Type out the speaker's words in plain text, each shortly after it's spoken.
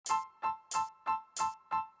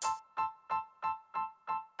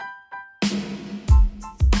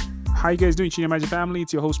How you guys doing, Chinya Magic family?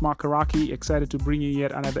 It's your host, Mark Karaki, excited to bring you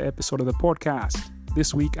yet another episode of the podcast.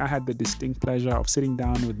 This week, I had the distinct pleasure of sitting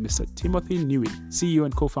down with Mr. Timothy Nui, CEO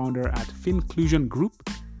and co-founder at Finclusion Group,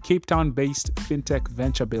 Cape Town-based fintech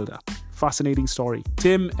venture builder. Fascinating story.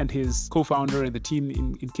 Tim and his co-founder and the team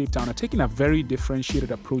in Cape Town are taking a very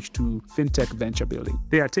differentiated approach to fintech venture building.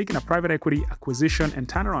 They are taking a private equity acquisition and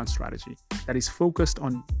turnaround strategy that is focused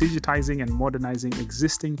on digitizing and modernizing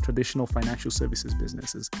existing traditional financial services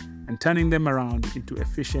businesses and turning them around into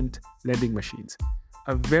efficient lending machines.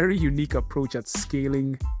 A very unique approach at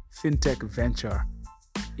scaling fintech venture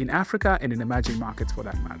in Africa and in emerging markets for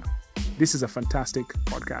that matter. This is a fantastic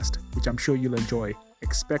podcast, which I'm sure you'll enjoy.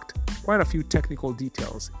 Expect quite a few technical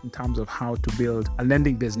details in terms of how to build a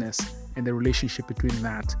lending business and the relationship between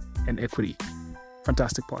that and equity.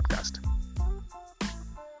 Fantastic podcast.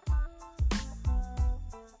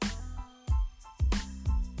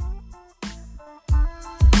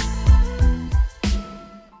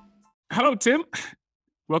 Hello, Tim.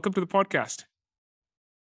 Welcome to the podcast.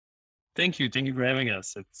 Thank you. Thank you for having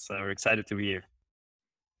us. We're excited to be here.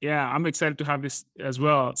 Yeah, I'm excited to have this as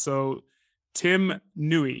well. So Tim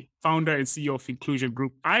Nui, founder and CEO of Finclusion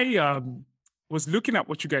Group. I was looking at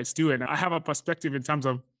what you guys do, and I have a perspective in terms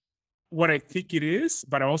of what I think it is,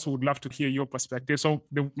 but I also would love to hear your perspective. So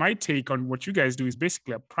my take on what you guys do is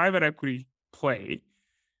basically a private equity play,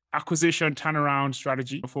 acquisition, turnaround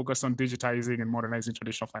strategy focused on digitizing and modernizing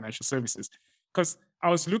traditional financial services. Because I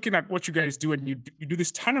was looking at what you guys do, and you do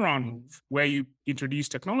this turnaround move where you introduce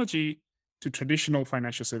technology to traditional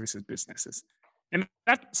financial services businesses. And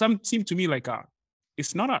that seemed to me like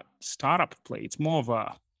it's not a startup play. It's more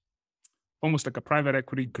of almost like a private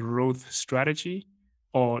equity growth strategy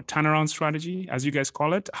or turnaround strategy, as you guys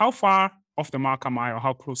call it. How far off the mark am I, or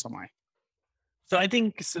how close am I? So I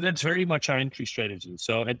think that's very much our entry strategy.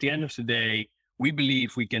 So at the end of the day, we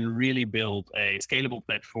believe we can really build a scalable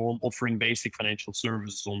platform offering basic financial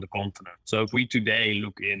services on the continent. So if we today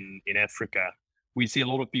look in Africa, we see a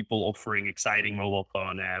lot of people offering exciting mobile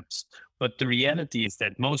phone apps, but the reality is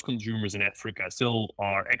that most consumers in Africa still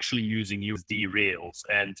are actually using USD rails.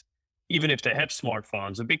 And even if they have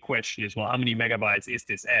smartphones, a big question is, well, how many megabytes is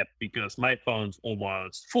this app? Because my phone's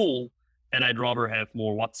almost full, and I'd rather have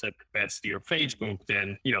more WhatsApp capacity or Facebook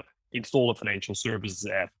than, install a financial services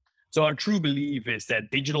app. So our true belief is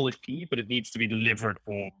that digital is key, but it needs to be delivered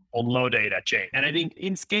on low data chain. And I think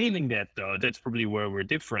in scaling that, though, that's probably where we're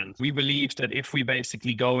different. We believe that if we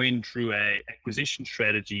basically go in through a acquisition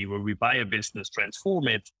strategy where we buy a business, transform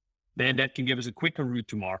it, then that can give us a quicker route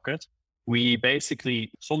to market. We basically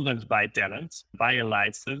sometimes buy talent, buy a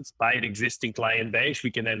license, buy an existing client base.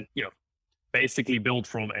 We can then, basically build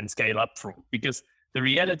from and scale up from. Because the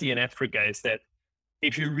reality in Africa is that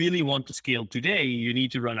if you really want to scale today, you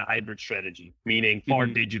need to run a hybrid strategy, meaning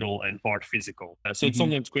part digital and part physical. So it's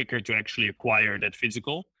sometimes quicker to actually acquire that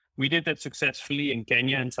physical. We did that successfully in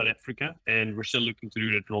Kenya and South Africa, and we're still looking to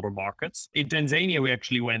do that in other markets. In Tanzania, we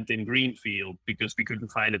actually went in greenfield because we couldn't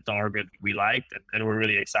find a target we liked, and we're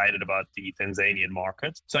really excited about the Tanzanian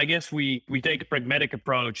market. So I guess we take a pragmatic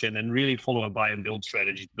approach and then really follow a buy and build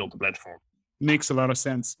strategy to build the platform. Makes a lot of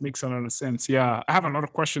sense. Yeah, I have a lot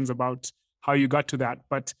of questions about how you got to that,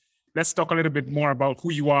 but let's talk a little bit more about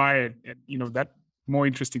who you are and that more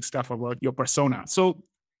interesting stuff about your persona. So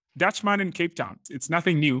Dutchman in Cape Town, it's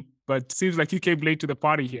nothing new, but seems like you came late to the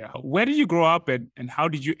party here. Where did you grow up and how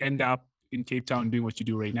did you end up in Cape Town doing what you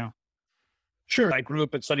do right now? Sure. I grew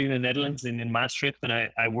up and studied in the Netherlands in Maastricht, and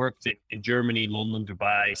I worked in Germany, London,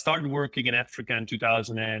 Dubai. I started working in Africa in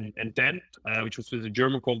 2010, which was with a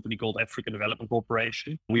German company called African Development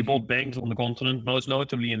Corporation. We bought banks on the continent, most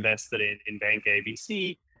notably invested in Bank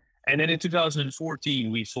ABC. And then in 2014,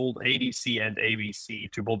 we sold ADC and ABC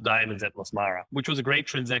to Bob Diamonds at Lasmara, which was a great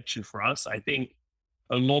transaction for us. I think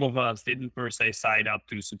a lot of us didn't per se sign up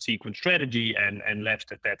to the subsequent strategy and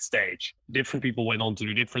left at that stage. Different people went on to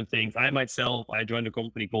do different things. I joined a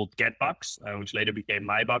company called GetBucks, which later became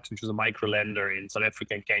MyBucks, which was a micro lender in South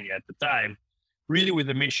Africa and Kenya at the time, really with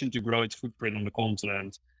a mission to grow its footprint on the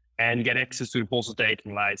continent and get access to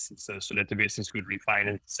deposit-taking licenses so that the business could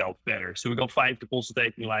refinance itself better. So we got 5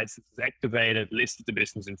 deposit-taking licenses activated, listed the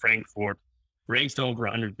business in Frankfurt, raised over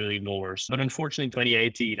 $100 billion. But unfortunately, in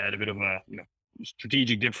 2018, I had a bit of a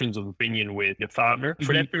strategic difference of opinion with the founder.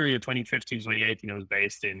 For that period, 2015 to 2018, I was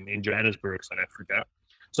based in Johannesburg, South Africa.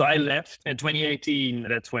 So I left in 2018.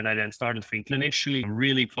 That's when I then started Fincl. Initially,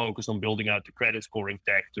 really focused on building out the credit scoring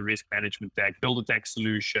tech, the risk management tech, build a tech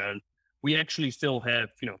solution. We actually still have,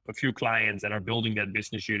 a few clients that are building that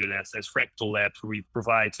business unit as Fractal Labs, where we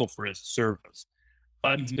provide software as a service.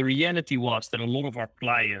 But the reality was that a lot of our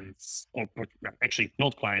clients, or actually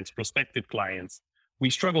not clients, prospective clients, we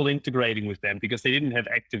struggled integrating with them because they didn't have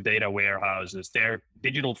active data warehouses. Their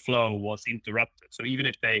digital flow was interrupted. So even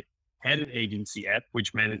if they had an agency app,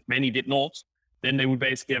 which many did not, then they would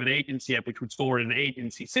basically have an agency app which would store in an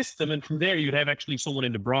agency system. And from there, you'd have actually someone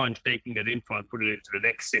in the branch taking that info and put it into the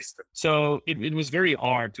next system. So it was very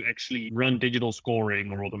hard to actually run digital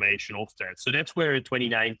scoring or automation of that. So that's where in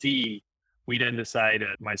 2019, we then decided,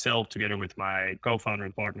 myself together with my co-founder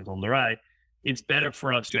and partner on the right, it's better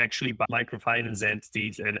for us to actually buy microfinance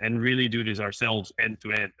entities and really do this ourselves end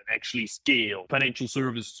to end and actually scale financial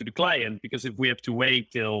services to the client. Because if we have to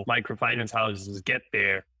wait till microfinance houses get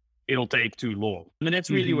there, it'll take too long. And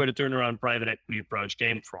that's really where the turnaround private equity approach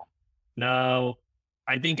came from. Now,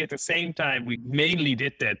 I think at the same time, we mainly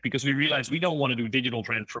did that because we realized we don't want to do digital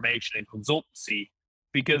transformation and consultancy,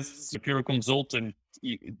 because if you're a consultant,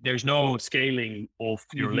 there's no scaling of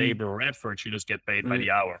your labor or effort. You just get paid by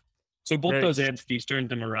the hour. So bought those entities, turned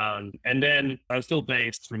them around. And then I was still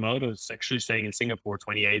based remote. I was actually staying in Singapore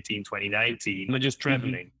 2018, 2019, and just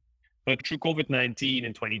traveling. But through COVID-19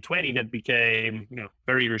 in 2020, that became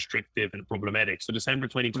very restrictive and problematic. So December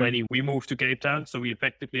 2020, we moved to Cape Town. So we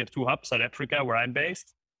effectively have two hubs, South Africa, where I'm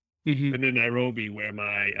based, and then Nairobi, where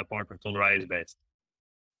my apartment on the right is based.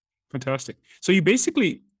 Fantastic. So you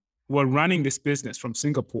basically were running this business from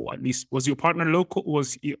Singapore. At least, was your partner local?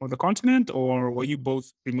 Was he on the continent, or were you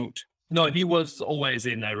both remote? No, he was always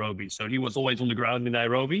in Nairobi. So he was always on the ground in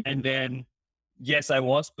Nairobi. And then, yes, I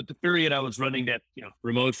was. But the period I was running that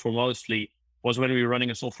remote for mostly was when we were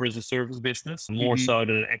running a software as a service business, more so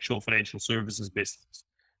than an actual financial services business.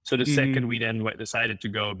 So the second we then decided to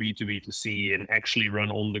go B2B2C and actually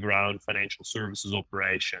run on the ground financial services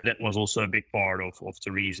operation, that was also a big part of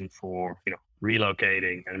the reason for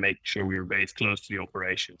relocating and making sure we were based close to the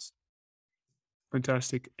operations.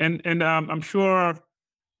 Fantastic. And I'm sure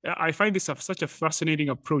I find this such a fascinating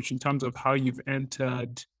approach in terms of how you've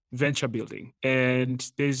entered venture building,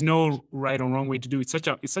 and there's no right or wrong way to do it.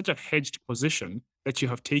 It's such a hedged position that you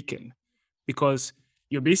have taken, because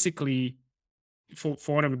you're basically, for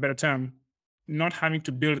want of a better term, not having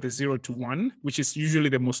to build the 0 to 1, which is usually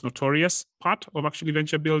the most notorious part of actually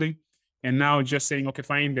venture building. And now just saying, okay,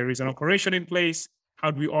 fine, there is an operation in place. How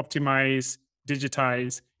do we optimize,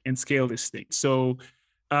 digitize, and scale this thing? So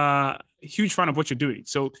huge fan of what you're doing.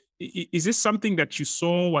 So is this something that you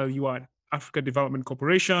saw while you were at Africa Development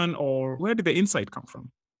Corporation, or where did the insight come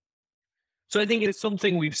from? So I think it's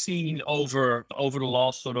something we've seen over the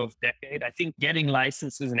last sort of decade. I think getting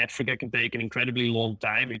licenses in Africa can take an incredibly long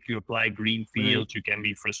time. If you apply greenfield, you can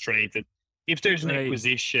be frustrated. If there's an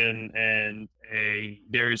acquisition and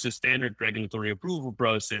there is a standard regulatory approval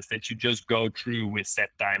process that you just go through with set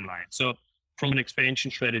timelines. So from an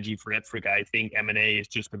expansion strategy for Africa, I think M&A is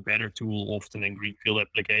just a better tool often than greenfield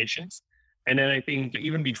applications. And then I think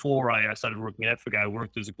even before I started working in Africa, I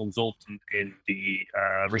worked as a consultant in the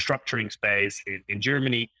restructuring space in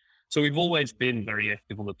Germany. So we've always been very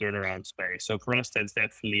active on the turnaround space. So for us, that's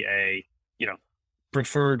definitely a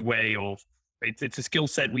preferred way of, it's a skill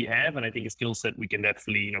set we have, and I think a skill set we can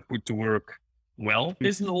definitely put to work well. It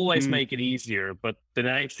doesn't always make it easier, but the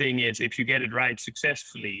nice thing is if you get it right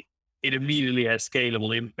successfully, it immediately has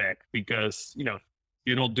scalable impact, because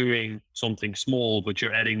you're not doing something small, but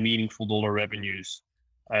you're adding meaningful dollar revenues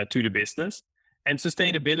to the business. And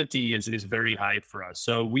sustainability is very high for us.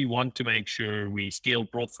 So we want to make sure we scale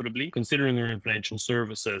profitably. Considering we're in financial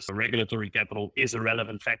services, regulatory capital is a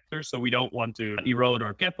relevant factor. So we don't want to erode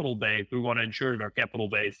our capital base. We want to ensure that our capital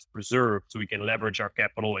base is preserved so we can leverage our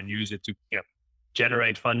capital and use it to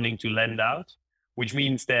generate funding to lend out, which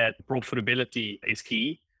means that profitability is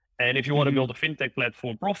key. And if you want to build a fintech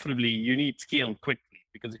platform profitably, you need scale quickly.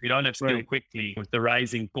 Because if you don't have scale quickly with the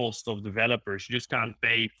rising cost of developers, you just can't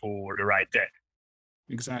pay for the right tech.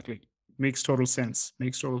 Exactly. Makes total sense.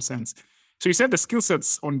 So you said the skill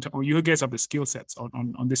sets on you guys have the skill sets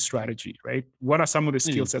on this strategy, right? What are some of the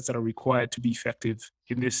skill sets that are required to be effective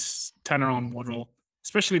in this turnaround model,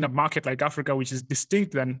 especially in a market like Africa, which is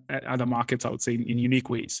distinct than other markets, I would say, in unique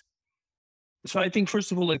ways? So I think,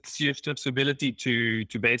 first of all, it's just the ability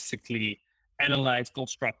to basically analyze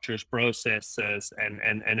cost structures, processes,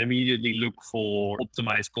 and immediately look for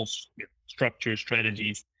optimized cost structure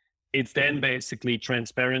strategies. It's then basically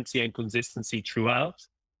transparency and consistency throughout.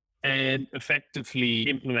 and effectively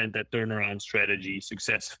implement that turnaround strategy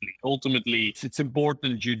successfully. Ultimately, it's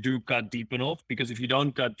important you do cut deep enough, because if you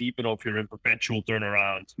don't cut deep enough, you're in perpetual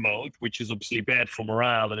turnaround mode, which is obviously bad for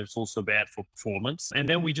morale and it's also bad for performance. And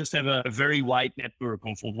then we just have a very wide network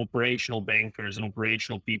of operational bankers and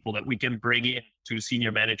operational people that we can bring in to the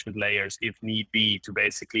senior management layers if need be to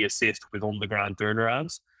basically assist with on the ground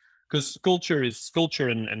turnarounds. Because culture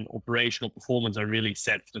and operational performance are really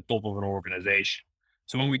set at the top of an organization.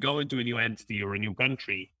 So when we go into a new entity or a new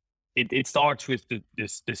country, it starts with the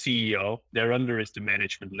CEO. There under is the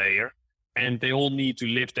management layer, and they all need to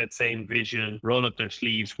live that same vision, roll up their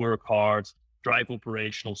sleeves, work hard, drive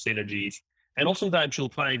operational synergies. And oftentimes you'll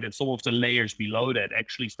find that some of the layers below that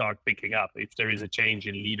actually start picking up if there is a change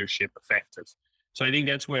in leadership affected. So I think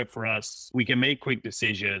that's where for us, we can make quick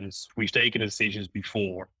decisions. We've taken decisions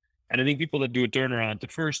before. And I think people that do a turnaround the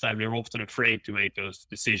first time, they're often afraid to make those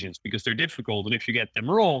decisions because they're difficult. And if you get them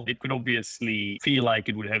wrong, it could obviously feel like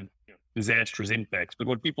it would have disastrous impacts. But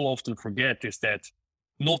what people often forget is that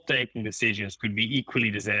not taking decisions could be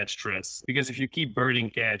equally disastrous, because if you keep burning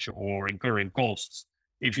cash or incurring costs,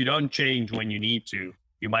 if you don't change when you need to,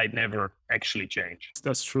 you might never actually change.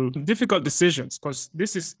 That's true. Difficult decisions, because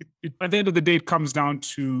this is, at the end of the day, it comes down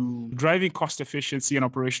to driving cost efficiency and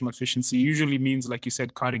operational efficiency. Usually means, like you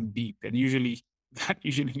said, cutting deep. And that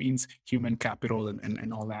usually means human capital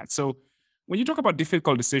and all that. So when you talk about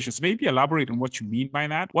difficult decisions, maybe elaborate on what you mean by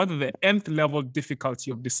that. What are the nth level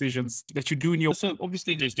difficulty of decisions that you do in your... So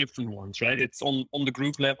obviously there's different ones, right? It's on the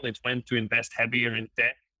group level, it's when to invest heavier in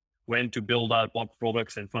tech, when to build out what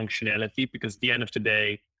products and functionality, because at the end of the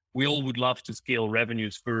day, we all would love to scale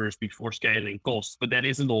revenues first before scaling costs, but that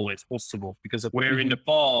isn't always possible, because where in the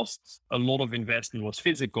past, a lot of investment was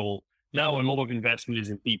physical, now a lot of investment is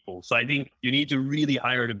in people. So I think you need to really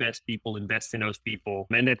hire the best people, invest in those people,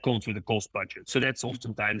 and that comes with a cost budget. So that's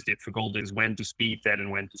oftentimes difficult, is when to speed that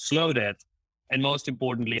and when to slow that. And most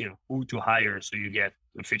importantly, who to hire so you get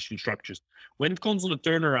efficient structures. When it comes on the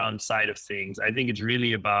turnaround side of things, I think it's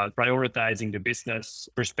really about prioritizing the business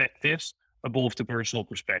perspectives above the personal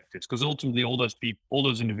perspectives, because ultimately all those people, all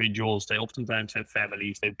those individuals, they oftentimes have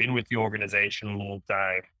families, they've been with the organization a long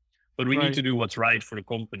time, but we need to do what's right for the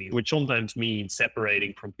company, which sometimes means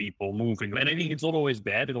separating from people, moving. And I think it's not always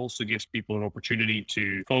bad. It also gives people an opportunity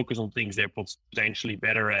to focus on things they're potentially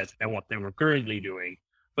better at than what they were currently doing.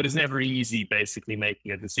 But it's never easy basically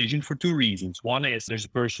making a decision for two reasons. One is there's a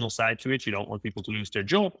personal side to it. You don't want people to lose their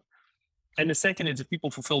job. And the second is if people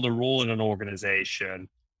fulfill their role in an organization,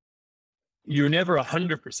 you're never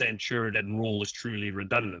 100% sure that role is truly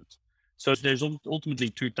redundant. So there's ultimately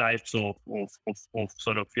two types of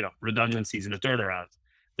sort of, redundancies in a turnaround.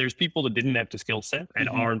 There's people that didn't have the skill set and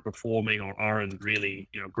aren't performing or aren't really,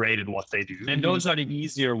 great at what they do. And those are the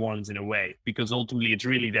easier ones in a way, because ultimately it's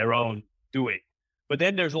really their own doing. But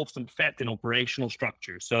then there's often fat in operational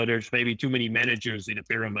structure. So there's maybe too many managers in a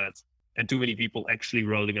pyramid and too many people actually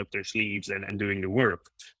rolling up their sleeves and doing the work.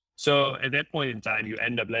 So at that point in time, you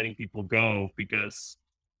end up letting people go because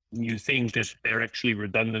you think that they're actually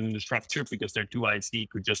redundant in the structure because their 2IC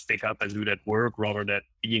could just pick up and do that work rather than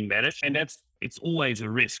being managed. And it's always a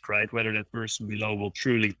risk, right? Whether that person below will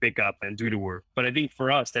truly pick up and do the work. But I think for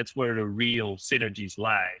us, that's where the real synergies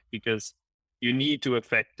lie, because you need to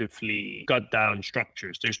effectively cut down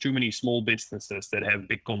structures. There's too many small businesses that have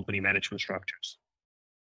big company management structures.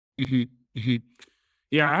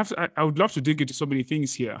 Yeah, I would love to dig into so many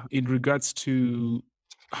things here in regards to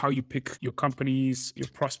how you pick your companies, your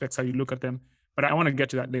prospects, how you look at them. But I want to get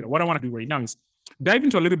to that later. What I want to do right now is dive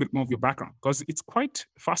into a little bit more of your background, because it's quite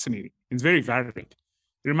fascinating. It's very varied.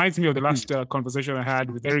 It reminds me of the last conversation I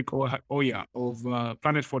had with Eric Oya of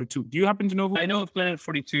Planet 42. Do you happen to know who? I know of Planet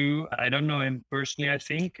 42. I don't know him personally, I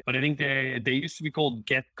think, but I think they used to be called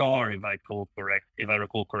Get Car, if I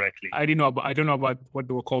recall correctly. I don't know about what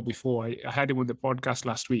they were called before. I had him on the podcast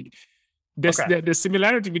last week. The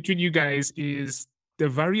similarity between you guys is the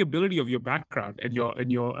variability of your background and your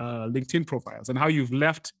LinkedIn profiles, and how you've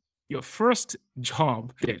left your first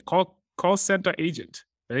job, call center agent,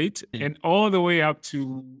 right? And all the way up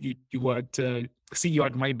to you were at CEO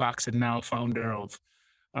at MyBox and now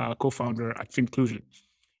co-founder at Finclusion.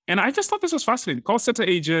 And I just thought this was fascinating. Call center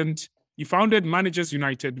agent, you founded Managers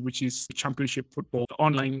United, which is a championship football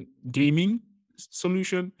online gaming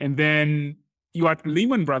solution. And then you were at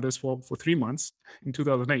Lehman Brothers for 3 months in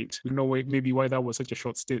 2008. You know maybe why that was such a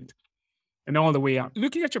short stint. And all the way up.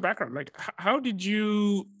 Looking at your background, like what did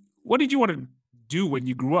you want to do when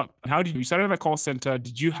you grew up? How did you start at a call center?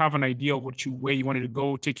 Did you have an idea of where you wanted to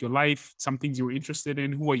go, take your life, some things you were interested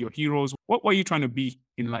in? Who were your heroes? What were you trying to be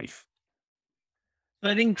in life?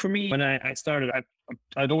 I think for me, when I started,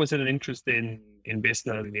 I'd always had an interest in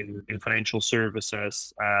business, in financial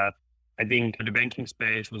services. I think the banking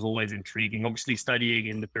space was always intriguing. Obviously, studying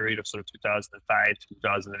in the period of sort of 2005 to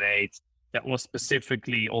 2008, that was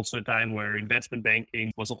specifically also a time where investment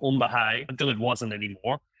banking was on the high until it wasn't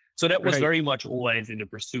anymore. So that was Right. very much always in the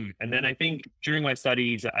pursuit. And then I think during my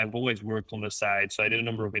studies, I've always worked on the side. So I did a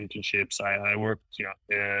number of internships. I worked,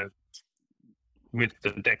 with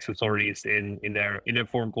the tax authorities in their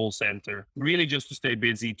foreign call center, really just to stay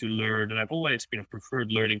busy, to learn. And I've always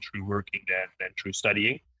preferred learning through working than through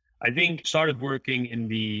studying. I think started working in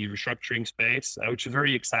the restructuring space, which is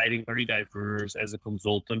very exciting, very diverse as a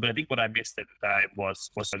consultant. But I think what I missed at the time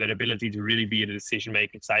was that ability to really be in the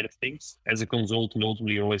decision-making side of things. As a consultant,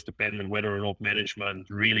 ultimately, you're always dependent on whether or not management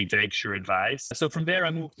really takes your advice. So from there,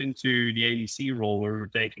 I moved into the ADC role, where we were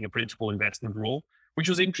taking a principal investment role, which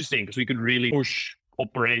was interesting because we could really push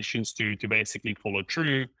operations to basically follow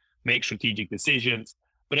through, make strategic decisions.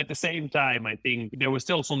 But at the same time, I think there was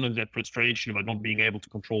still sometimes that frustration about not being able to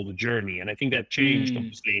control the journey. And I think that changed,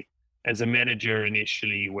 obviously, as a manager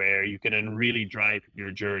initially, where you can then really drive your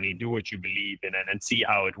journey, do what you believe in, and see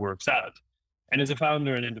how it works out. And as a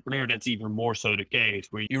founder and entrepreneur, that's even more so the case,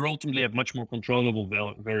 where you ultimately have much more controllable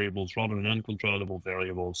variables rather than uncontrollable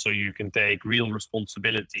variables. So you can take real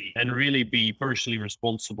responsibility and really be personally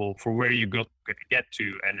responsible for where you get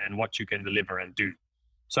to and what you can deliver and do.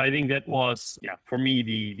 So I think that was, for me,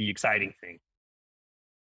 the exciting thing.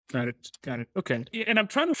 Got it. Got it. Okay. And I'm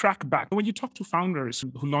trying to track back. When you talk to founders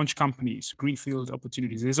who launch companies, greenfield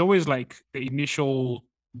opportunities, there's always like the initial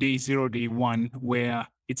day zero, day one, where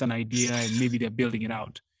it's an idea and maybe they're building it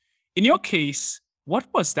out. In your case, what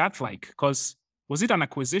was that like? Because was it an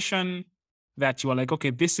acquisition that you were like,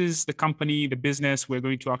 okay, this is the company, the business we're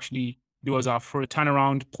going to actually do as our first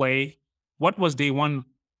turnaround play? What was day one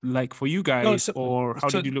like for you guys, or how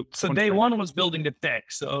did you look? So day one was building the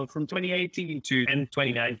tech. So from 2018 to end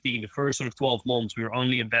 2019, the first sort of 12 months, we were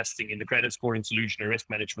only investing in the credit scoring solution, the risk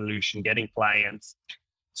management solution, getting clients.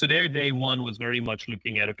 So their day one was very much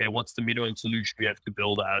looking at, okay, what's the middle solution we have to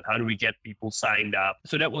build out? How do we get people signed up?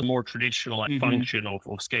 So that was more traditional function of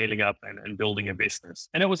scaling up and building a business.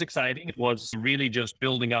 And it was exciting. It was really just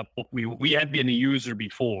building up. We had been a user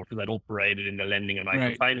before because I'd operated in the lending and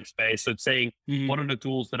microfinance space. So it's saying, what are the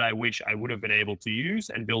tools that I wish I would have been able to use,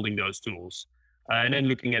 and building those tools. And then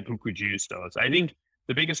looking at who could use those. I think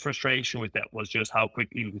the biggest frustration with that was just how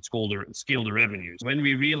quickly we could scale the revenues. When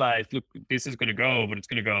we realized, look, this is going to go, but it's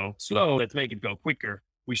going to go slow, let's make it go quicker.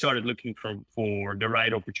 We started looking for the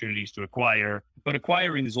right opportunities to acquire, but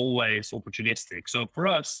acquiring is always opportunistic. So for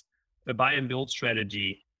us, a buy and build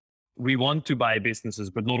strategy, we want to buy businesses,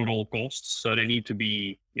 but not at all costs. So they need to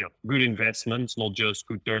be, good investments, not just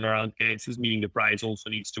good turnaround cases, meaning the price also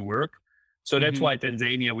needs to work. So that's why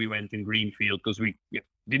Tanzania, we went in greenfield, because we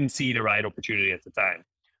didn't see the right opportunity at the time.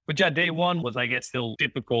 But day one was, I guess, still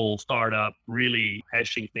typical startup, really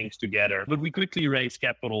hashing things together. But we quickly raised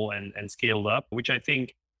capital and scaled up, which I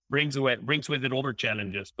think brings with it other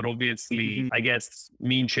challenges. But obviously, I guess,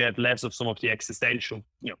 means you have less of some of the existential,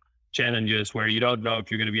 challenges where you don't know if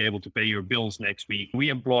you're going to be able to pay your bills next week. We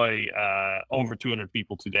employ over 200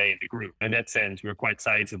 people today in the group. In that sense, we're quite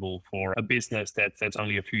sizable for a business that's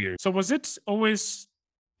only a few years. So was it always,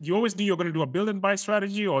 you always knew you're going to do a build and buy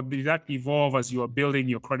strategy, or did that evolve as you were building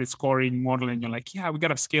your credit scoring model and you're like, we got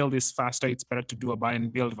to scale this faster. It's better to do a buy and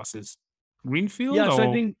build versus greenfield? Yeah, so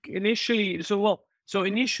I think initially,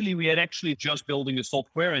 we had actually just building the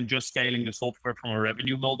software and just scaling the software from a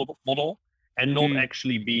revenue model. And not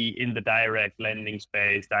actually be in the direct lending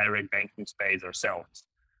space, direct banking space ourselves.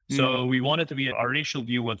 So we wanted to be, our initial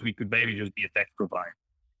view was we could maybe just be a tech provider.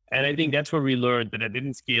 And I think that's where we learned that it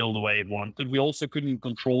didn't scale the way it wanted. We also couldn't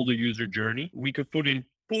control the user journey. We could put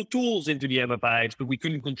tools into the MFIs, but we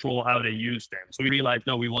couldn't control how they use them. So we realized,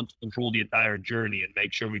 no, we want to control the entire journey and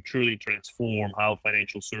make sure we truly transform how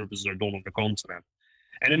financial services are done on the continent.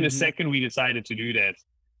 And then the second we decided to do that,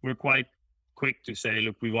 we're quite quick to say,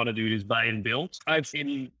 look, we want to do this buy and build. I've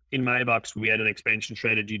seen in my box, we had an expansion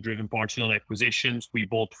strategy driven partially on acquisitions. We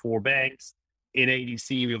bought 4 banks. In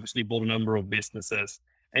ADC, we obviously bought a number of businesses.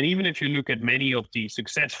 And even if you look at many of the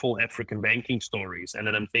successful African banking stories, and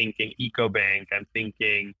then I'm thinking EcoBank, I'm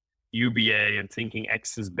thinking UBA, I'm thinking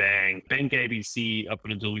Axis Bank, Bank ABC, up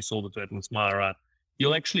until we sold it to Atlas Mara,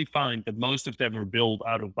 you'll actually find that most of them were built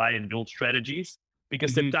out of buy and build strategies,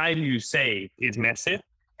 because the time you save is massive.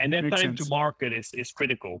 And that time to market is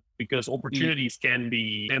critical, because opportunities can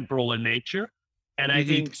be temporal in nature. And I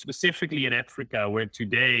think specifically in Africa, where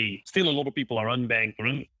today still a lot of people are unbanked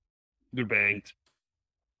or underbanked,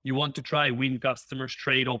 you want to try win customers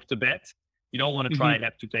straight off the bat. You don't want to try and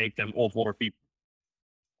have to take them off other people.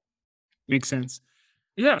 Makes sense.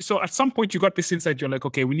 Yeah. So at some point you got this insight. You're like,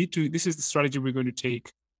 okay, this is the strategy we're going to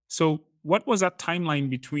take. So what was that timeline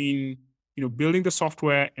between, building the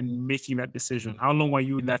software and making that decision? How long were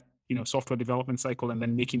you in that, software development cycle and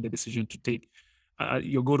then making the decision to take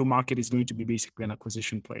your go-to-market is going to be basically an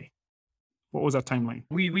acquisition play? What was that timeline?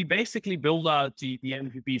 We basically build out the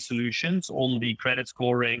MVP solutions on the credit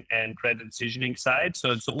scoring and credit decisioning side.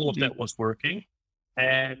 So all of that was working.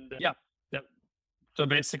 And so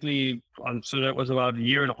basically, so that was about a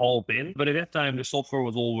year and a half in. But at that time, the software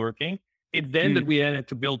was all working. It's then that we had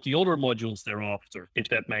to build the other modules thereafter, if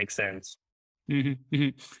that makes sense.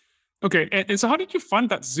 Okay. And so how did you fund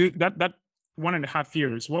that 1.5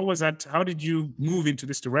 years? What was that? How did you move into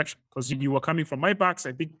this direction? Because you were coming from MyBax.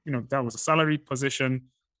 I think, that was a salaried position.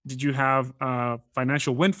 Did you have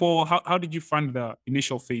financial windfall? How did you fund the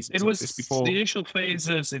initial phases? It was the initial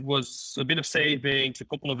phases. It was a bit of savings, a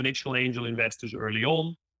couple of initial angel investors early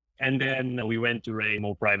on. And then we went to raise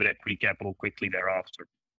more private equity capital quickly thereafter.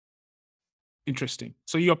 Interesting.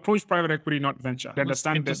 So you approached private equity, not venture. They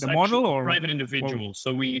understand the model or private individuals.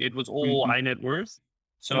 So it was all high net worth.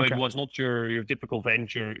 So it was not your typical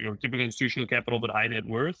venture, your typical institutional capital, but high net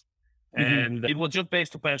worth. And it was just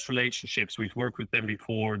based on past relationships. We've worked with them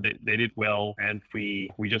before. They did well. And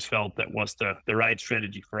we just felt that was the right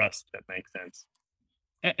strategy for us, if that makes sense.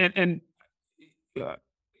 And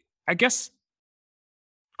I guess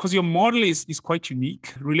because your model is quite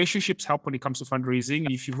unique, relationships help when it comes to fundraising.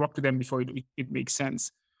 If you've worked with them before, it makes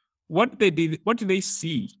sense. What did they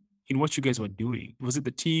see in what you guys were doing? Was it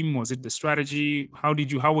the team? Was it the strategy? How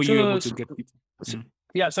were you able to get people?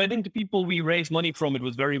 So I think the people we raised money from, it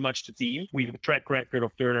was very much the team. We have a track record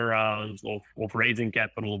of turnarounds, of raising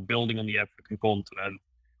capital, building on the African continent.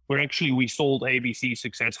 We sold ABC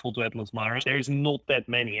successful to Atlas Mara. There's not that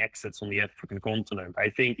many exits on the African continent. I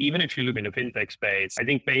think even if you look in the fintech space, I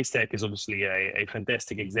think Paystack is obviously a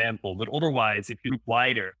fantastic example. But otherwise, if you look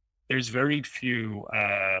wider, there's very few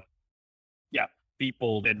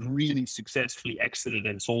people that really successfully exited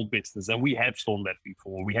and sold business. And we have done that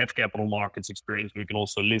before. We have capital markets experience. We can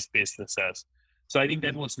also list businesses. So I think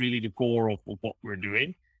that was really the core of what we're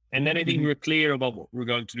doing. And then I think we're clear about what we're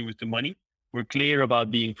going to do with the money. We're clear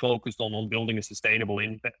about being focused on building a sustainable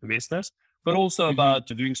impact business, but also about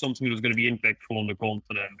doing something that was going to be impactful on the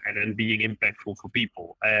continent and then being impactful for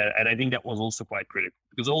people. And I think that was also quite critical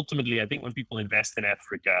because ultimately, I think when people invest in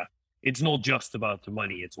Africa, it's not just about the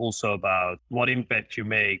money. It's also about what impact you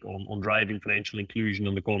make on driving financial inclusion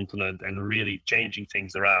on the continent and really changing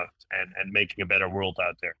things around and making a better world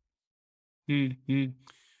out there.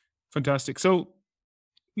 Fantastic. So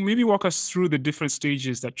maybe walk us through the different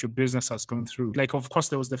stages that your business has gone through. Like, of course,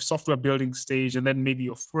 there was the software building stage and then maybe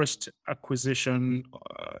your first acquisition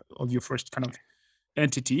of your first kind of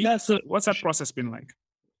entity. Yeah, so what's that process been like?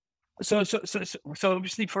 So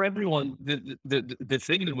obviously for everyone, the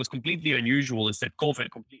thing that was completely unusual is that COVID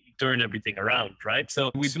completely turned everything around, right? So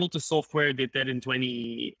we built the software, did that in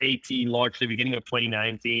 2018, largely beginning of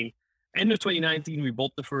 2019. End of 2019, we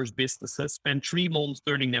bought the first businesses, spent 3 months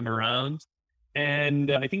turning them around. And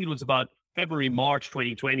I think it was about February, March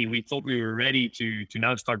 2020, we thought we were ready to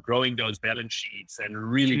now start growing those balance sheets and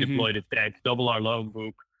really deploy the tech, double our loan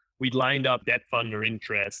book. We'd lined up debt funder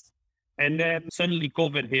interest. And then suddenly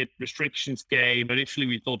COVID hit, restrictions came. Initially,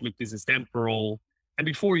 we thought, look, this is temporal. And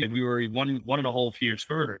before we were 1.5 years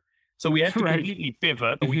further. So we had to completely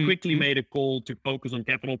pivot. We quickly made a call to focus on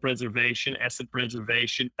capital preservation, asset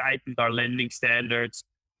preservation, tightened our lending standards,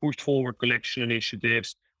 pushed forward collection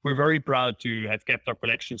initiatives. We're very proud to have kept our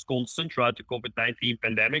collections constant throughout the COVID-19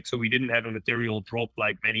 pandemic. So we didn't have a material drop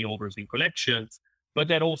like many others in collections. But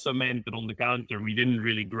that also meant that on the counter, we didn't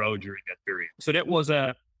really grow during that period. So that was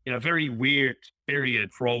a very weird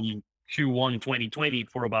period from Q1 2020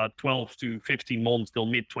 for about 12 to 15 months till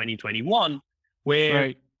mid 2021,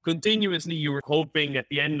 where continuously you were hoping that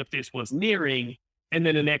the end of this was nearing, and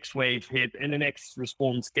then the next wave hit and the next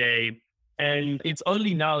response came. And it's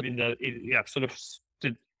only now in the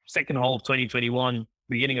second half of 2021,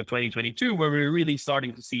 beginning of 2022, where we're really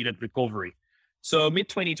starting to see that recovery. So mid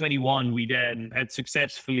 2021, we then had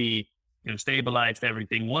successfully stabilized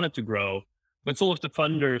everything, wanted to grow. But some of the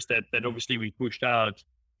funders that obviously we pushed out,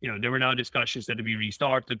 there were now discussions that we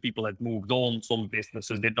restarted. People had moved on. Some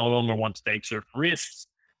businesses did no longer want to take certain risks.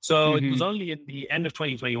 So it was only at the end of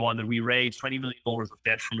 2021 that we raised $20 million of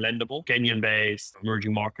debt from Lendable, Kenyan-based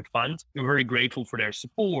emerging market fund. We're very grateful for their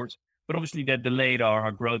support, but obviously that delayed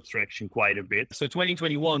our growth traction quite a bit. So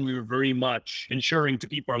 2021, we were very much ensuring to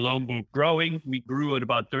keep our loan book growing. We grew at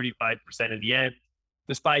about 35% at the end,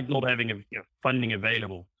 despite not having funding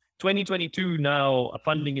available. 2022 now,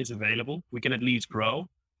 funding is available. We can at least grow.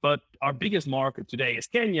 But our biggest market today is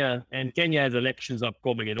Kenya, and Kenya has elections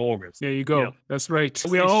upcoming in August. There you go. You know, That's right.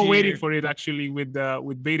 We are all waiting for it actually with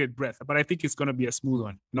bated breath, but I think it's going to be a smooth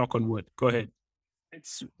one. Knock on wood. Go ahead.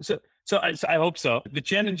 It's so I hope so. The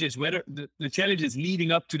challenge is whether the challenge is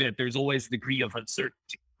leading up to that. There's always a degree of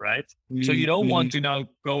uncertainty, right? So you don't want to now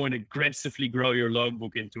go and aggressively grow your loan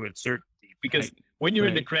book into uncertainty, because when you're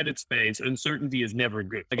in the credit space, uncertainty is never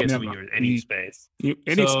good. I guess when you're in any space,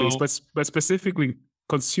 but specifically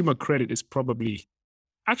consumer credit is probably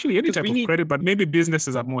actually any type of credit, but maybe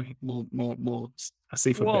businesses are more a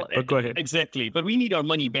safer bet. But go ahead. Exactly. But we need our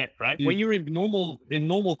money back, right? When you're in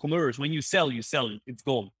normal commerce, when you sell, it's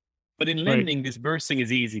gone. But in lending, disbursing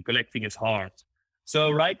is easy, collecting is hard.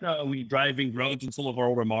 So right now we're driving growth in some of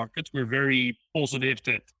our other markets. We're very positive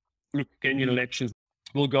that Kenyan elections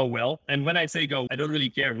will go well. And when I say go, I don't really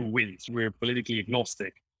care who wins. We're politically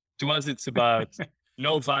agnostic. To us, it's about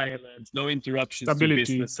no violence, no interruptions to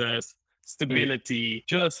businesses, stability,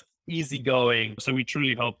 just easygoing. So we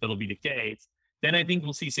truly hope that'll be the case. Then I think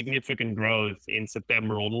we'll see significant growth in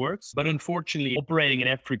September onwards. But unfortunately, operating in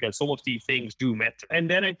Africa, some of these things do matter. And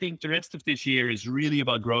then I think the rest of this year is really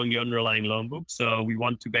about growing the underlying loan book. So we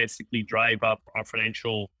want to basically drive up our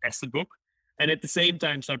financial asset book. And at the same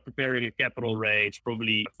time, start preparing a capital raise,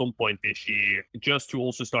 probably at some point this year, just to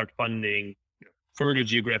also start funding further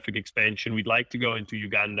geographic expansion. We'd like to go into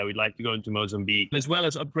Uganda. We'd like to go into Mozambique, as well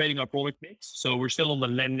as upgrading our product mix. So we're still on the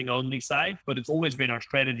lending only side, but it's always been our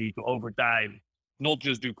strategy to, over time, not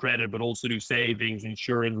just do credit, but also do savings,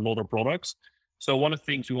 insurance, and other products. So one of the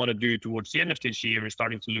things we want to do towards the end of this year is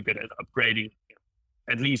starting to look at upgrading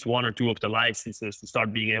at least one or two of the licenses to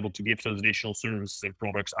start being able to give those additional services and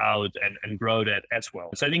products out and grow that as well.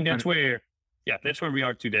 So I think that's where we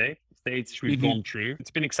are today. States we've gone through. It's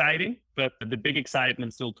been exciting, but the big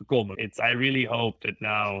excitement still to come. I really hope that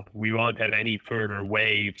now we won't have any further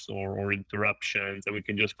waves or interruptions, and we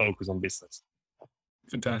can just focus on business.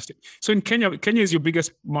 Fantastic. So in Kenya is your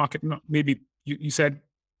biggest market. Maybe you said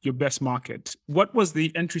your best market. What was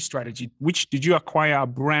the entry strategy? Which did you acquire a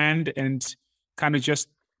brand and kind of just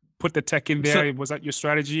put the tech in there? Was that your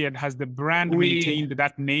strategy? And has the brand maintained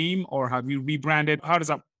that name, or have you rebranded? How does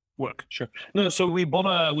that work? Sure. No, so we bought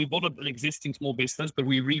an existing small business, but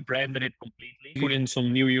we rebranded it completely, put in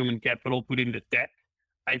some new human capital, put in the tech.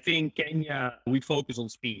 I think Kenya, we focus on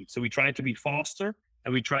speed. So we try to be faster,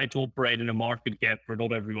 and we try to operate in a market gap where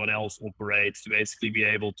not everyone else operates, to basically be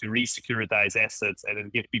able to re-securitize assets and then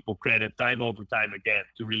give people credit time over time again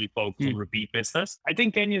to really focus on repeat business. I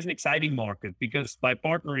think Kenya is an exciting market because by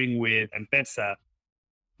partnering with M-Pesa,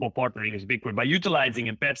 partnering is a big word, by utilizing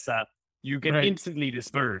M-Pesa, you can instantly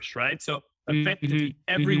disperse, right? So effectively,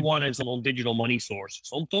 everyone is on digital money sources.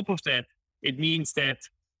 On top of that, it means that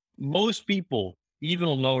most people, even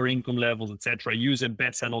on lower income levels, etc., use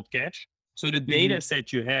M-Pesa, not cash. So the data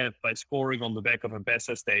set you have by scoring on the back of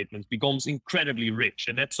M-Pesa statements becomes incredibly rich.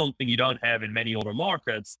 And that's something you don't have in many other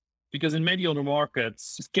markets, because in many other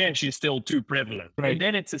markets, cash is still too prevalent. Right. And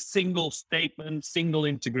then it's a single statement, single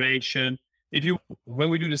integration. When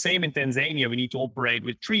we do the same in Tanzania, we need to operate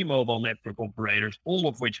with 3 mobile network operators, all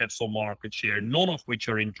of which have some market share, none of which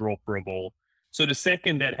are interoperable. So the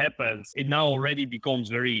second that happens, it now already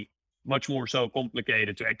becomes much more so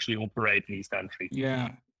complicated to actually operate in these countries. Yeah.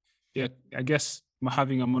 I guess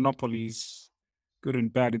having a monopoly is good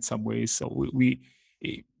and bad in some ways. So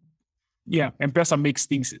M-Pesa makes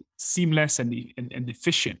things seamless and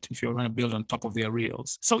efficient if you're going to build on top of their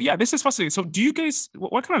rails. So this is fascinating. So do you guys,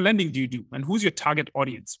 what kind of lending do you do, and who's your target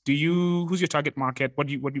audience? Who's your target market?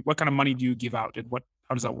 What kind of money do you give out, and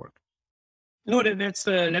how does that work? No,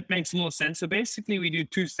 that makes more sense. So basically, we do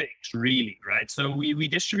 2 things, really, right? So we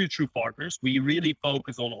distribute through partners. We really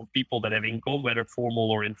focus on people that have income, whether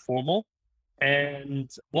formal or informal.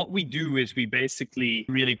 And what we do is we basically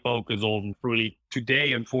really focus on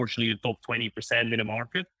today, unfortunately, the top 20% in the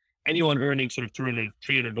market, anyone earning sort of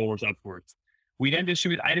 $300 upwards. We then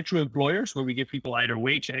distribute either through employers, where we give people either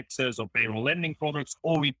wage access or payroll lending products,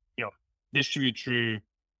 or we distribute through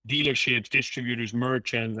dealerships, distributors,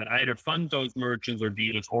 merchants, and either fund those merchants or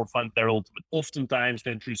dealers or fund their ultimate, oftentimes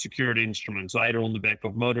then through secured instruments, either on the back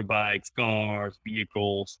of motorbikes, cars,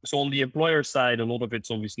 vehicles. So on the employer side, a lot of it's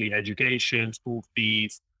obviously education, school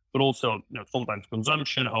fees, but also sometimes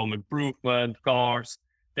consumption, home improvement, cars.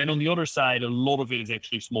 Then on the other side, a lot of it is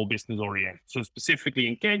actually small business oriented. So specifically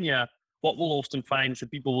in Kenya, what we'll often find is that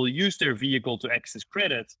people will use their vehicle to access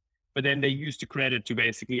credit, but then they use the credit to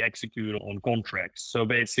basically execute on contracts. So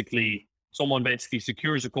basically, someone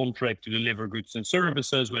secures a contract to deliver goods and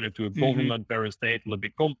services, whether to a government, parastate, or a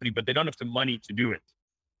big company, but they don't have the money to do it.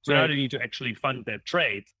 So now they need to actually fund that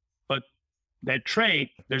trade. But that trade,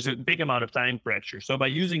 there's a big amount of time pressure. So by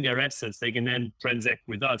using their assets, they can then transact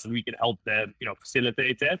with us and we can help them,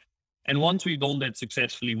 facilitate that. And once we've done that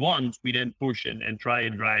successfully we then push and try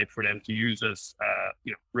and drive for them to use us,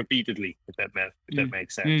 repeatedly, if that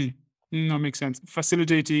makes sense. No, makes sense.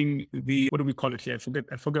 Facilitating what do we call it here?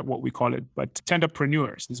 I forget what we call it, but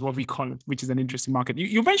tenderpreneurs is what we call it, which is an interesting market.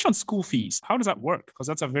 You mentioned school fees. How does that work? Because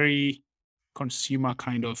that's a very consumer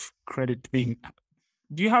kind of credit thing.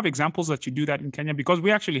 Do you have examples that you do that in Kenya? Because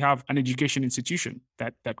we actually have an education institution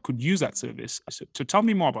that could use that service. So tell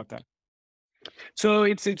me more about that. So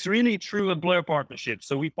it's really true employer partnership.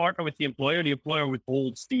 So we partner with the employer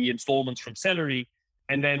withholds the installments from salary,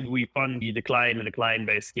 and then we fund the client, and the client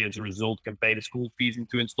basically as a result can pay the school fees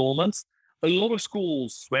into installments. A lot of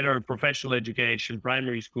schools, whether professional education,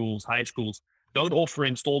 primary schools, high schools, don't offer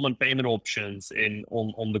installment payment options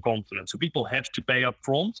on the continent. So people have to pay up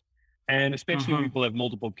front. And especially when people have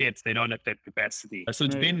multiple kids, they don't have that capacity. So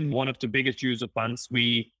it's been one of the biggest use of funds.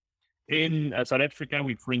 In South Africa,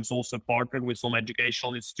 we've also partnered with some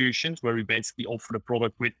educational institutions where we basically offer the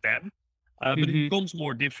product with them. But it becomes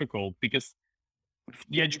more difficult because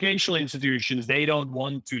the educational institutions, they don't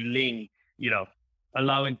want to link,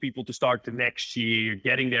 allowing people to start the next year,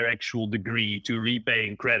 getting their actual degree to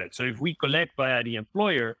repaying credit. So if we collect via the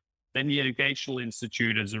employer, then the educational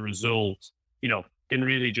institute as a result, can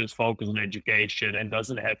really just focus on education and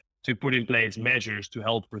doesn't have to put in place measures to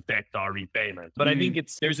help protect our repayment. But I think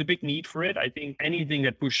there's a big need for it. I think anything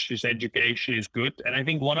that pushes education is good. And I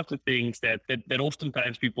think one of the things that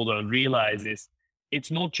oftentimes people don't realize is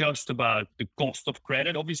it's not just about the cost of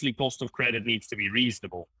credit. Obviously, cost of credit needs to be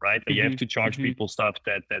reasonable, right? You have to charge people stuff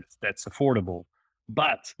that's affordable.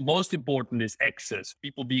 But most important is access,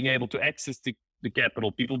 people being able to access the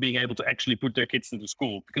capital, people being able to actually put their kids into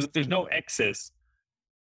school. Because if there's no access,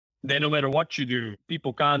 then no matter what you do,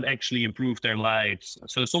 people can't actually improve their lives.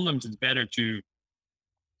 So sometimes it's better to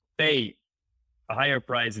pay a higher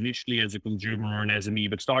price initially as a consumer or an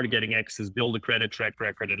SME, but start getting access, build a credit track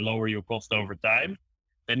record, and lower your cost over time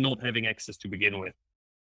than not having access to begin with.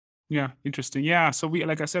 Yeah, interesting. Yeah, so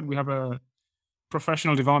like I said, we have a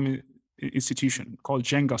professional development institution called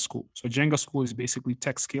Jenga School. So Jenga School is basically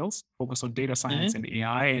tech skills, focused on data science and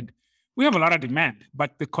AI, and we have a lot of demand,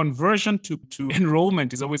 but the conversion to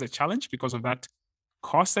enrollment is always a challenge because of that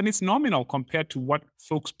cost, and it's nominal compared to what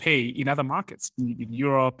folks pay in other markets in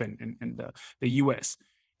Europe and the US.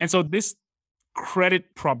 And so this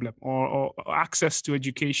credit problem or access to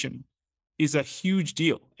education is a huge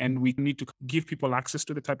deal, and we need to give people access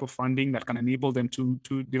to the type of funding that can enable them to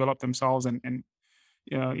develop themselves and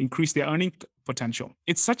increase their earning potential.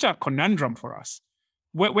 It's such a conundrum for us.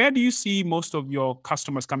 Where do you see most of your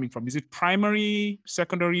customers coming from? Is it primary,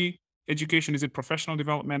 secondary education? Is it professional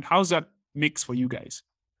development? How's that mix for you guys?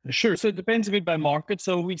 Sure. So it depends a bit by market.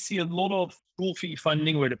 So we see a lot of school fee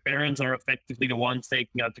funding where the parents are effectively the ones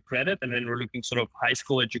taking out the credit. And then we're looking sort of high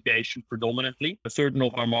school education predominantly. For certain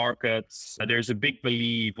of our markets, there's a big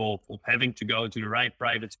belief of having to go to the right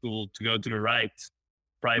private school, to go to the right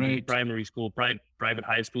primary school, private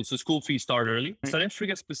high school. So school fees start early. South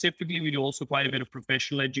Africa specifically, we do also quite a bit of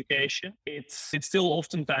professional education. It's still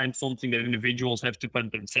oftentimes something that individuals have to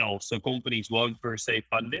fund themselves. So companies won't per se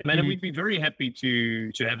fund it. And we'd be very happy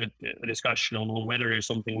to have a discussion on whether there's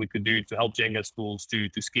something we could do to help Jenga schools to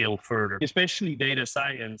scale further, especially data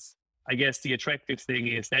science. I guess the attractive thing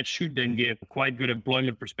is that should then give quite good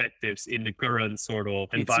employment perspectives in the current sort of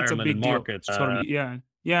environment and market.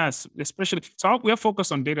 Yes, especially. So we are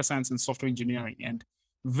focused on data science and software engineering and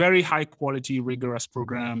very high quality, rigorous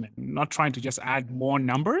program, and not trying to just add more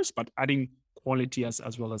numbers, but adding quality as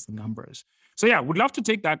well as the numbers. So yeah, we'd love to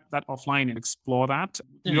take that offline and explore that.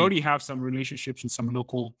 We already have some relationships with some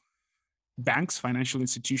local banks, financial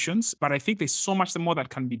institutions, but I think there's so much more that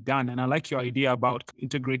can be done. And I like your idea about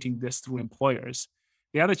integrating this through employers.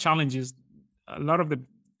 The other challenge is a lot of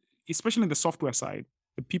especially in the software side,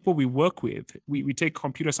 the people we work with, we take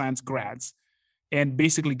computer science grads and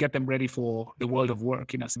basically get them ready for the world of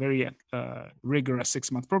work in a very rigorous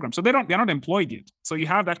 6-month program. So they're not employed yet. So you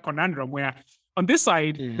have that conundrum where on this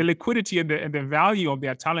side, the liquidity and the value of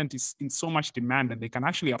their talent is in so much demand that they can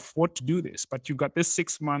actually afford to do this. But you've got this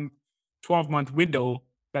 6-month, 12-month window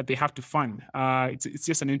that they have to fund. It's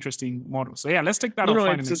just an interesting model. So yeah, let's take that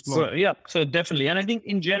offline and explore. So definitely. And I think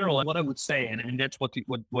in general, what I would say, and that's what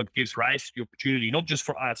gives rise to the opportunity, not just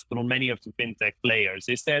for us, but on many of the fintech players,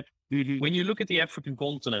 is that when you look at the African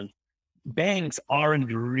continent, banks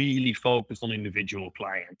aren't really focused on individual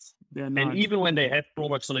clients. They're And not. even when they have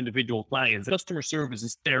products on individual clients, customer service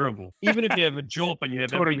is terrible. Even if you have a job and you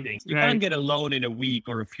have Totally. everything, you Right. can't get a loan in a week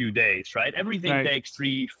or a few days, right? Everything Right. takes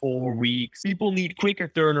 3-4 weeks. People need quicker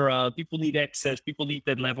turnaround. People need access. People need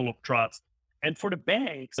that level of trust. And for the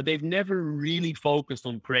banks, they've never really focused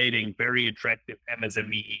on creating very attractive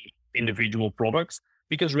MSME individual products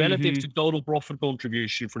because relative Mhm. to total profit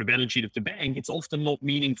contribution for the balance sheet of the bank, it's often not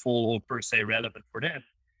meaningful or per se relevant for them.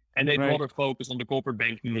 And they'd Right. rather focus on the corporate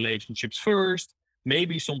banking relationships first,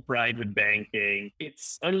 maybe some private banking.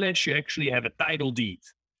 It's unless you actually have a title deed,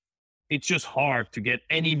 it's just hard to get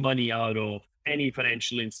any money out of any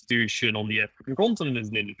financial institution on the African continent as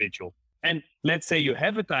an individual. And let's say you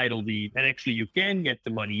have a title deed and actually you can get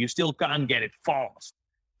the money, you still can't get it fast.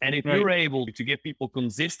 And if Right. you're able to give people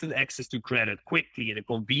consistent access to credit quickly in a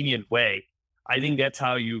convenient way, I think that's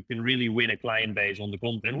how you can really win a client base on the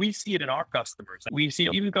continent. And we see it in our customers. We see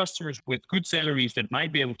even customers with good salaries that